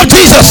the name of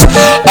Jesus.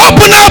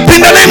 Open up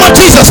in the name of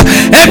Jesus.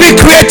 Every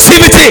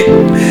creativity,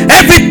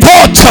 every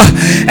thought,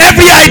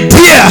 every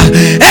idea,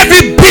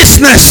 every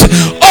business,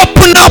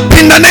 open up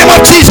in the name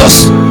of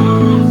Jesus.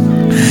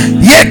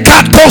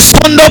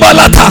 Lekando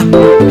balata.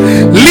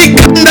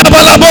 Likanda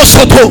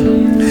balabosoto.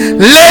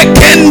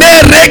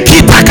 Lekende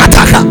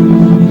rekitakataka.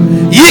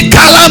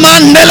 Ikala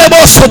mandele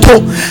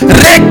bosoto.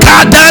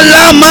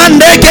 Rekadala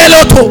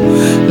mandegeloto.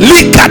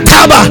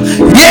 Likataba.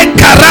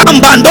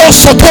 Yekaramba ndo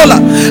sotola.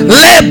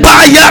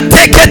 Lebaya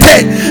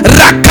tekete.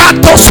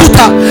 Rakato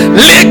suta.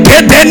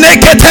 Lekete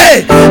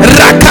nekete.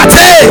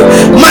 Rakate.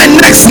 My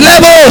next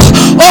level.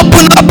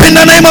 Open up in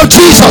the name of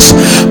Jesus.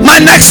 My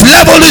next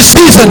level is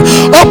season.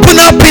 Open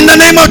up in the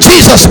name of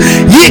Jesus.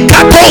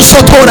 Yikato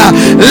sotora.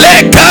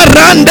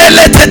 Lekarande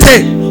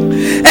letete.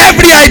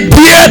 Every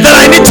idea that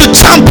I need to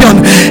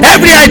champion,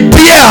 every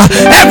idea,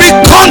 every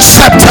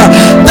concept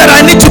that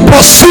I need to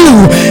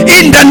pursue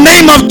in the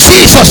name of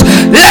Jesus,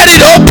 let it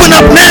open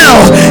up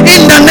now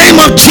in the name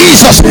of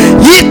Jesus.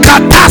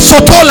 Yikata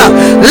sotola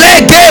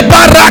lege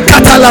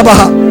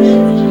barakatalabaha.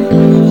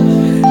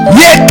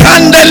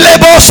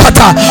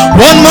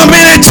 One more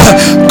minute.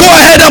 Go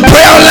ahead and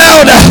pray out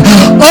loud.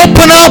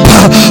 Open up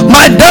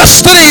my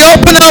destiny.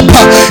 Open up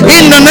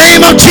in the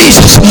name of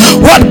Jesus.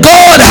 What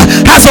God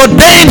has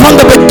ordained from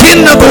the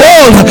beginning of the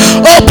world.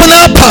 Open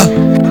up.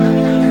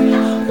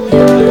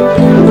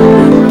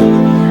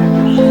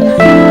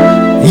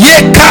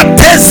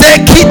 Yekateze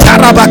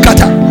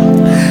kitarabakata.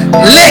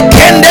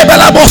 Lekende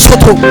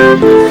balabosoto.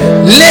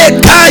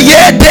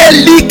 Lekayede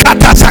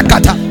likata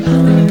sakata.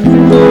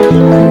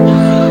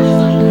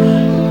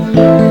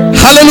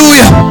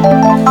 Hallelujah.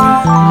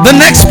 The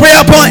next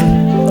prayer point,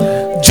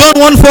 John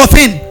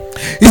 1:14.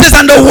 It says,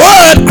 and the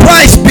word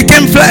Christ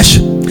became flesh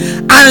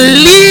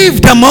and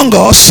lived among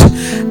us,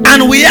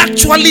 and we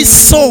actually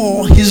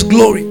saw his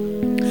glory.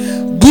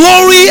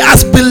 Glory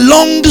as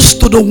belongs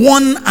to the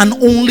one and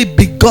only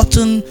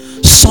begotten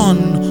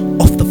Son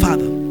of the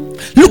Father.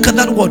 Look at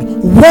that word,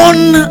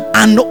 one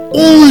and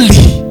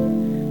only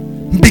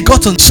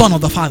begotten Son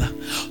of the Father.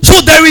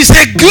 So there is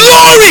a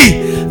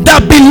glory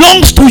that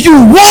belongs to you,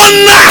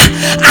 one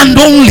and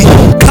only.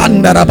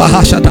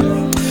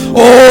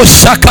 Oh,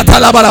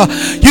 Shakatalabara.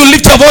 You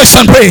lift your voice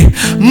and pray.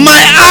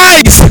 My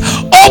eyes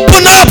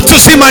open up to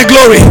see my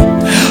glory.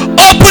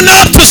 Open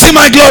up to see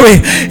my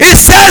glory. It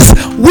says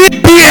we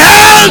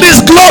beheld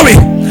his glory.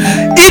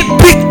 It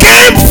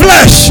became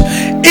flesh.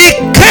 It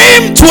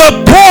came to a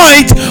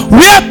point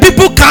where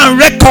people can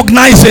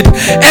recognize it.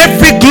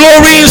 Every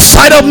glory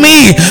inside of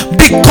me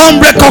become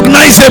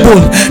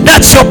recognizable.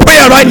 That's your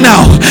prayer right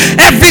now.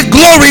 Every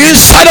glory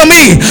inside of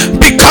me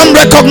become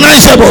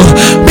recognizable.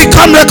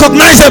 Become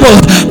recognizable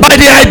by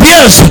the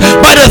ideas,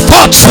 by the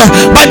thoughts,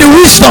 by the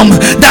wisdom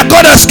that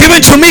God has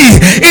given to me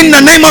in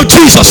the name of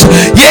Jesus.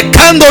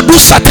 Yekando du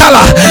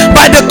satala,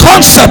 by the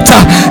concept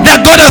that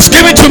God has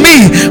given to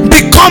me,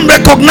 become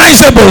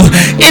recognizable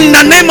in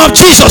the name of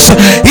Jesus.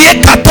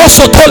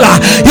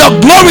 Your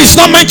glory is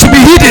not meant to be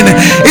hidden.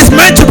 It's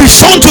meant to be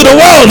shown to the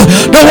world.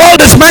 The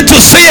world is meant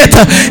to see it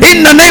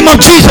in the name of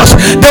Jesus.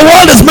 The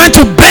world is meant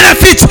to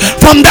benefit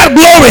from that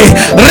glory.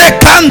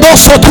 Rekando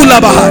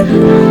sotulabaha.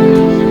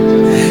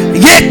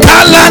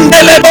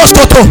 Yekalandele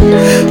bosoto.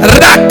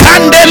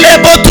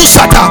 Rakandele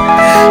botusata.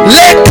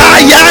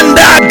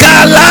 Lekayanda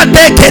gala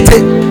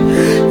dekete.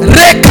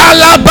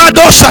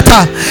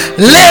 Rekalabadosata.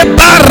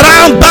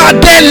 Lebaramba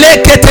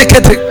delekete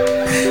kete.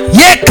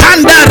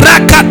 Yekanda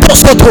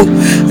rakatosoto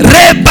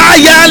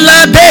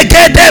rebayala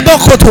degede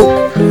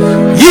bokoto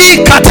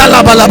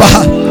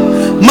yikatalabalabaha.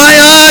 My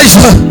eyes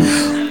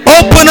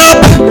open up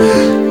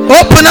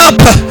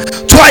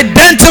to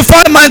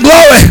identify my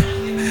glory.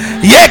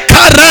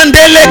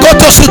 Yekarandele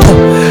gotosuto.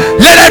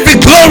 Let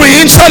every glory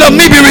inside of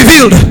me be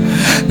revealed.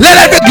 Let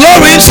every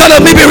glory inside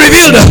of me be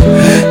revealed.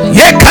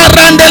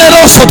 Yekarandele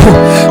rosoto.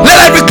 Let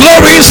every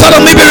glory inside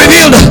of me be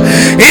revealed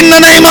in the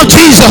name of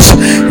Jesus.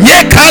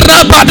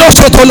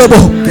 Yekarabadosoto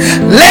lobo.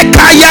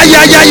 Lekaya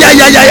ya ya ya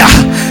ya ya ya.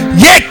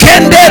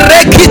 Yekende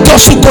rekito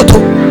sukoto.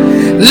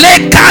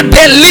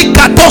 Lekade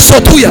likato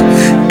sotuya.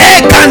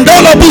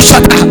 Ekandolo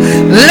busata.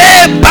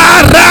 Le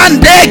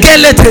barande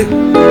gelete.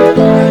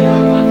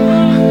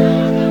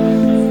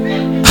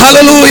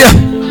 Hallelujah.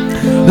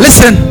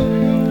 Listen.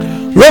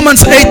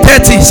 Romans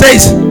 8:30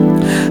 says,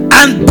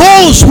 and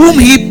those whom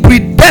he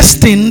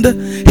predestined,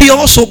 he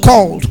also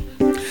called.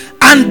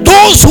 And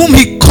those whom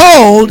he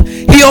called,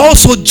 he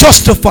also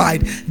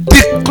justified,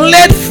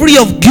 declared free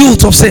of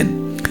guilt of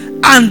sin.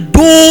 And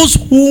those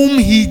whom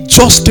he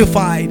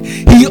justified,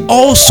 he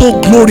also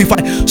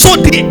glorified. So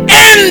the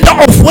end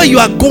of where you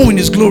are going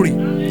is glory.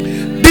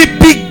 The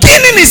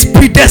beginning is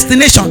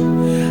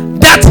predestination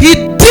that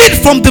he did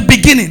from the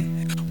beginning.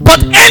 But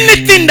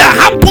anything that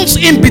happens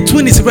in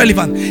between is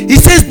relevant. He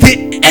says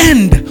the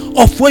end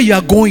of where you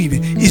are going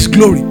is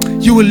glory.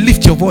 You will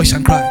lift your voice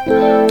and cry,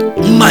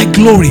 my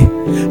glory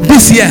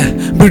this year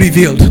be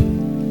revealed.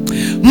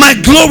 My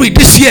glory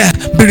this year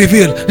be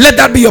revealed. Let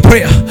that be your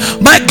prayer.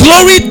 My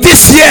glory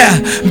this year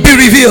be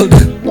revealed.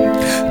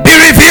 Be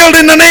revealed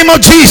in the name of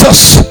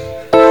Jesus.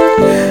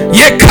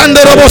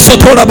 Yekandarobo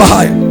sotora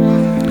bahaya.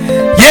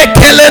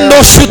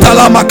 Yekelendo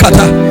sutala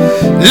makata.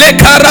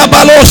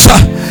 Lekarabalosha.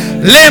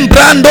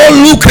 Lembrando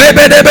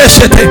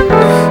lucrebedebesete.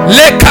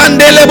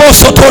 Lekandelebo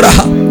sotora.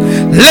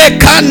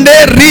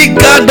 Lekande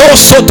rigado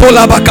soto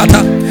la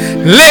bakata.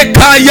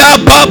 Lekaya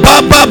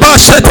baba baba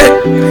shete.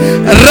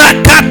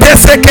 Rakate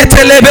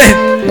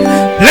seketelebe.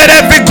 Let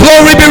every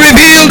glory be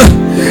revealed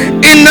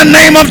in the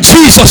name of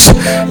Jesus.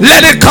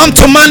 Let it come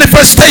to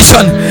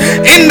manifestation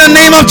in the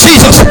name of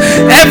Jesus.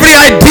 Every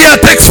idea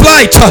takes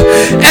flight.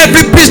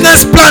 Every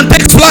business plan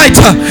takes flight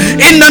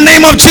in the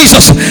name of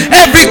Jesus.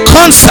 Every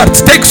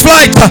concept takes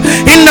flight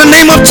in the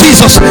name of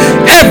Jesus.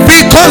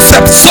 Every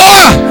concept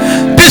soar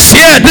this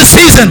year, this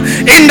season,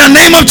 in the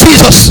name of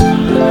Jesus.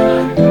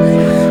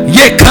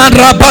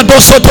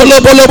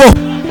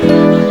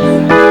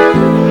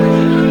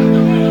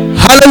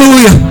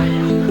 Hallelujah.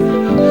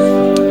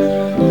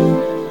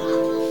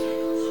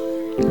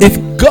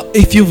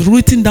 If you've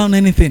written down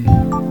anything,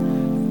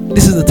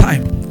 this is the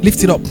time.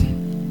 Lift it up.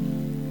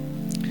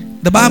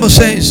 The Bible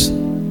says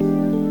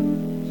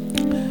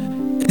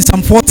in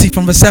Psalm 40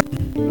 from verse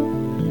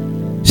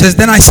 7, says,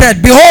 then I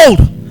said,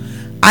 behold,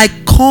 I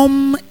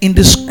come in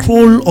the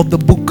scroll of the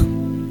book.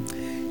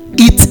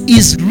 It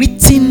is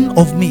written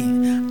of me,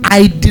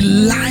 I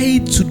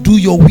delight to do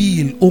your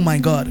will, oh my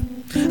God.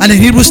 And in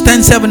Hebrews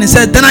 10:7 it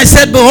said, then I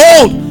said,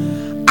 behold,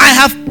 I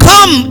have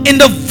come in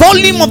the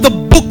volume of the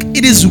book.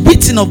 It is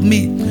written of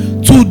me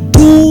to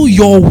do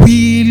your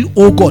will,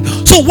 oh God.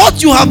 So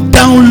what you have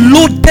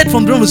downloaded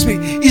from the realm of the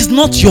Spirit is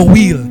not your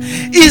will.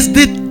 It's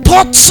the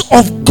thoughts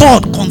of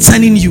God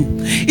concerning you.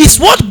 It's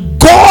what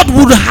God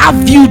would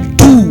have you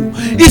do.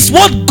 It's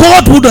what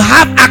God would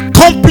have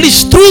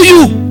accomplished through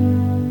you.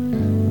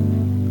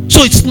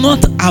 So it's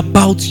not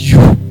about you.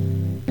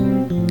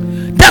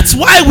 That's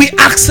why we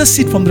access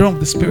it from the realm of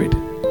the Spirit.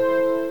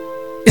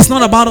 It's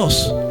not about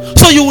us.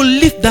 So you will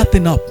lift that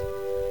thing up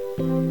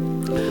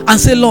and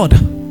say, Lord,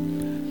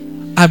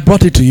 I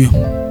brought it to you.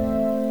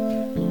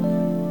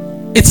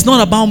 It's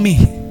not about me,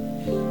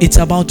 it's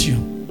about you.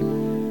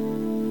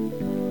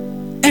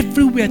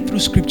 Everywhere through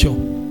scripture,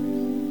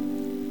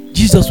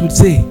 Jesus would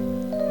say,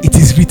 it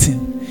is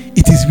written,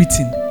 it is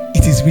written,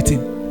 it is written.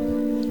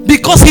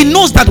 Because he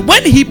knows that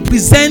when he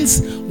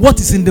presents what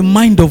is in the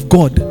mind of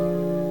God,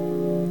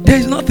 there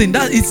is nothing.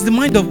 That it's the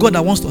mind of God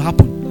that wants to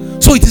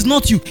happen. So it is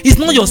not you. It's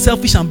not your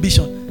selfish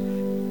ambition.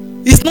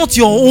 It's not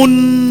your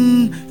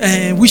own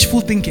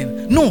wishful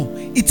thinking. No,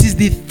 it is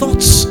the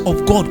thoughts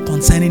of God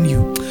concerning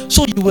you.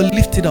 So you will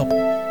lift it up.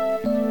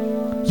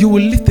 You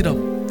will lift it up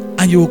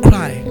and you will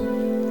cry,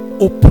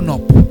 open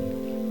up.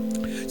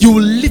 You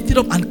will lift it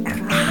up and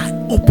cry,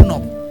 open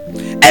up.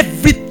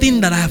 Everything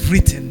that I have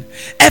written,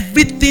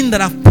 everything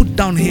that I've put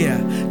down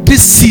here,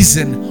 this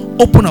season,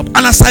 open up.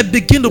 And as I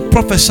begin to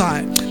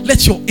prophesy,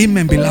 let your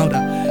amen be louder.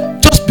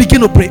 Just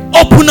begin to pray.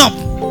 Open up.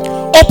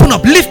 Open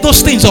up. Lift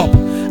those things up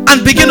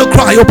and begin to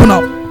cry. Open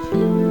up.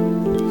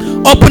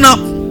 Open up.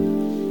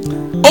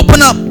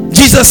 Open up.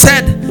 Jesus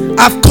said,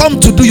 I've come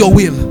to do your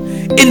will.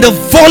 In the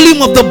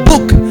volume of the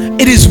book,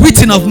 it is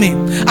written of me.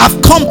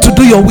 I've come to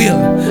do your will.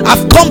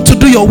 I've come to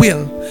do your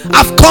will.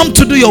 I've come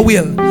to do your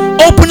will.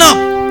 Open up.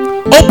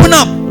 Open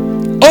up.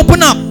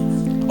 Open up.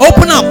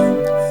 Open up.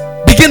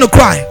 Begin to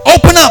cry.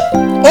 Open up.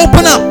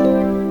 Open up.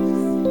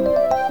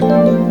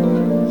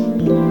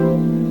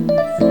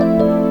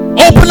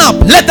 Open up.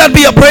 Let that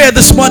be a prayer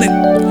this morning.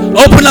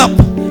 Open up.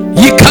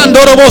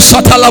 Yikandorobo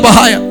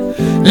satalabahaya.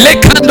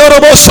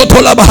 Lekandorobo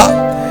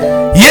sotolabaha.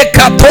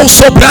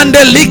 Yekatoso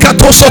brande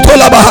likatoso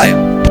tolabahaya.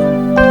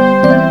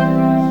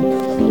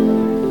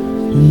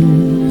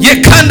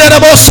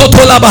 Yekandarabo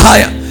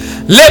sotolabahaya.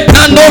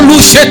 Leprando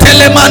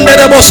lushetele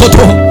mandarabo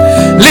soto.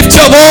 Lift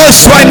your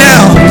voice right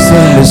now.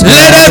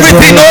 Let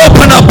everything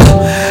open up.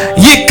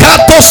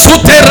 Yikato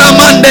sute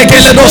ramande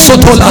geledo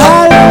sotola.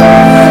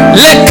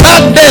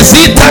 Lekande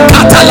zita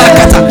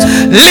katalakata.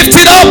 Lift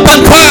it up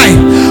and cry.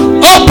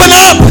 Open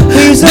up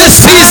this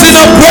season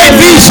of great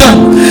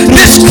vision.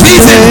 This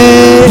season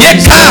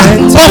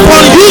of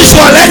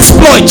unusual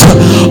exploit.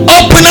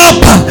 Open up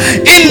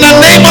in the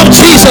name of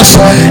Jesus.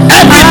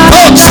 Every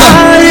thought,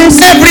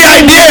 every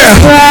idea.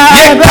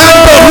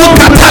 Yekando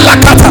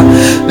rukatalakata.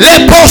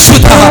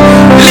 Leposuta.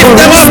 Lift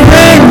them up.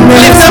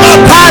 Lift them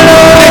up.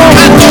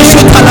 Lekando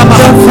sutalama.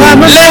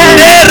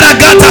 Lende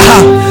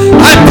ragataha.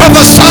 I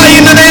prophesy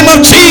in the name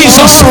of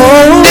Jesus.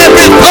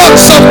 Every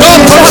thoughts of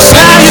God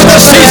concerning you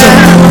this season,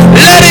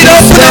 let it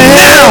open up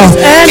now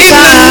in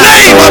the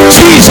name of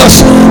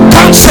Jesus.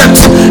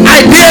 Concepts,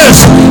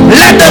 ideas,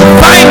 let them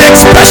find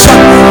expression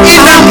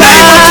in the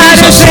name of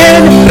Jesus.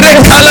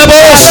 Lift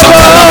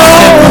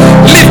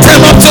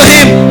them up to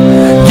him.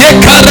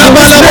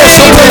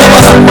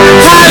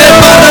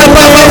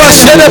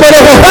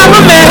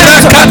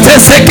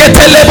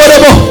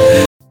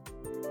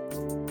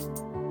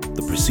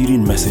 The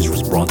preceding message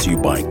was brought to you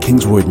by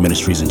King's Word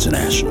Ministries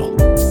International.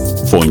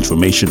 For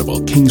information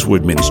about King's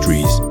Word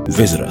Ministries,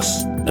 visit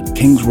us at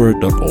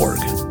kingsword.org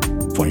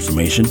for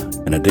information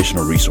and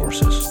additional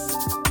resources.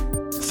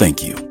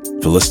 Thank you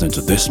for listening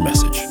to this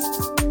message.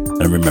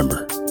 And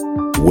remember,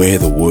 where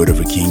the word of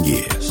a king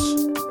is,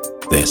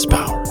 there's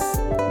power.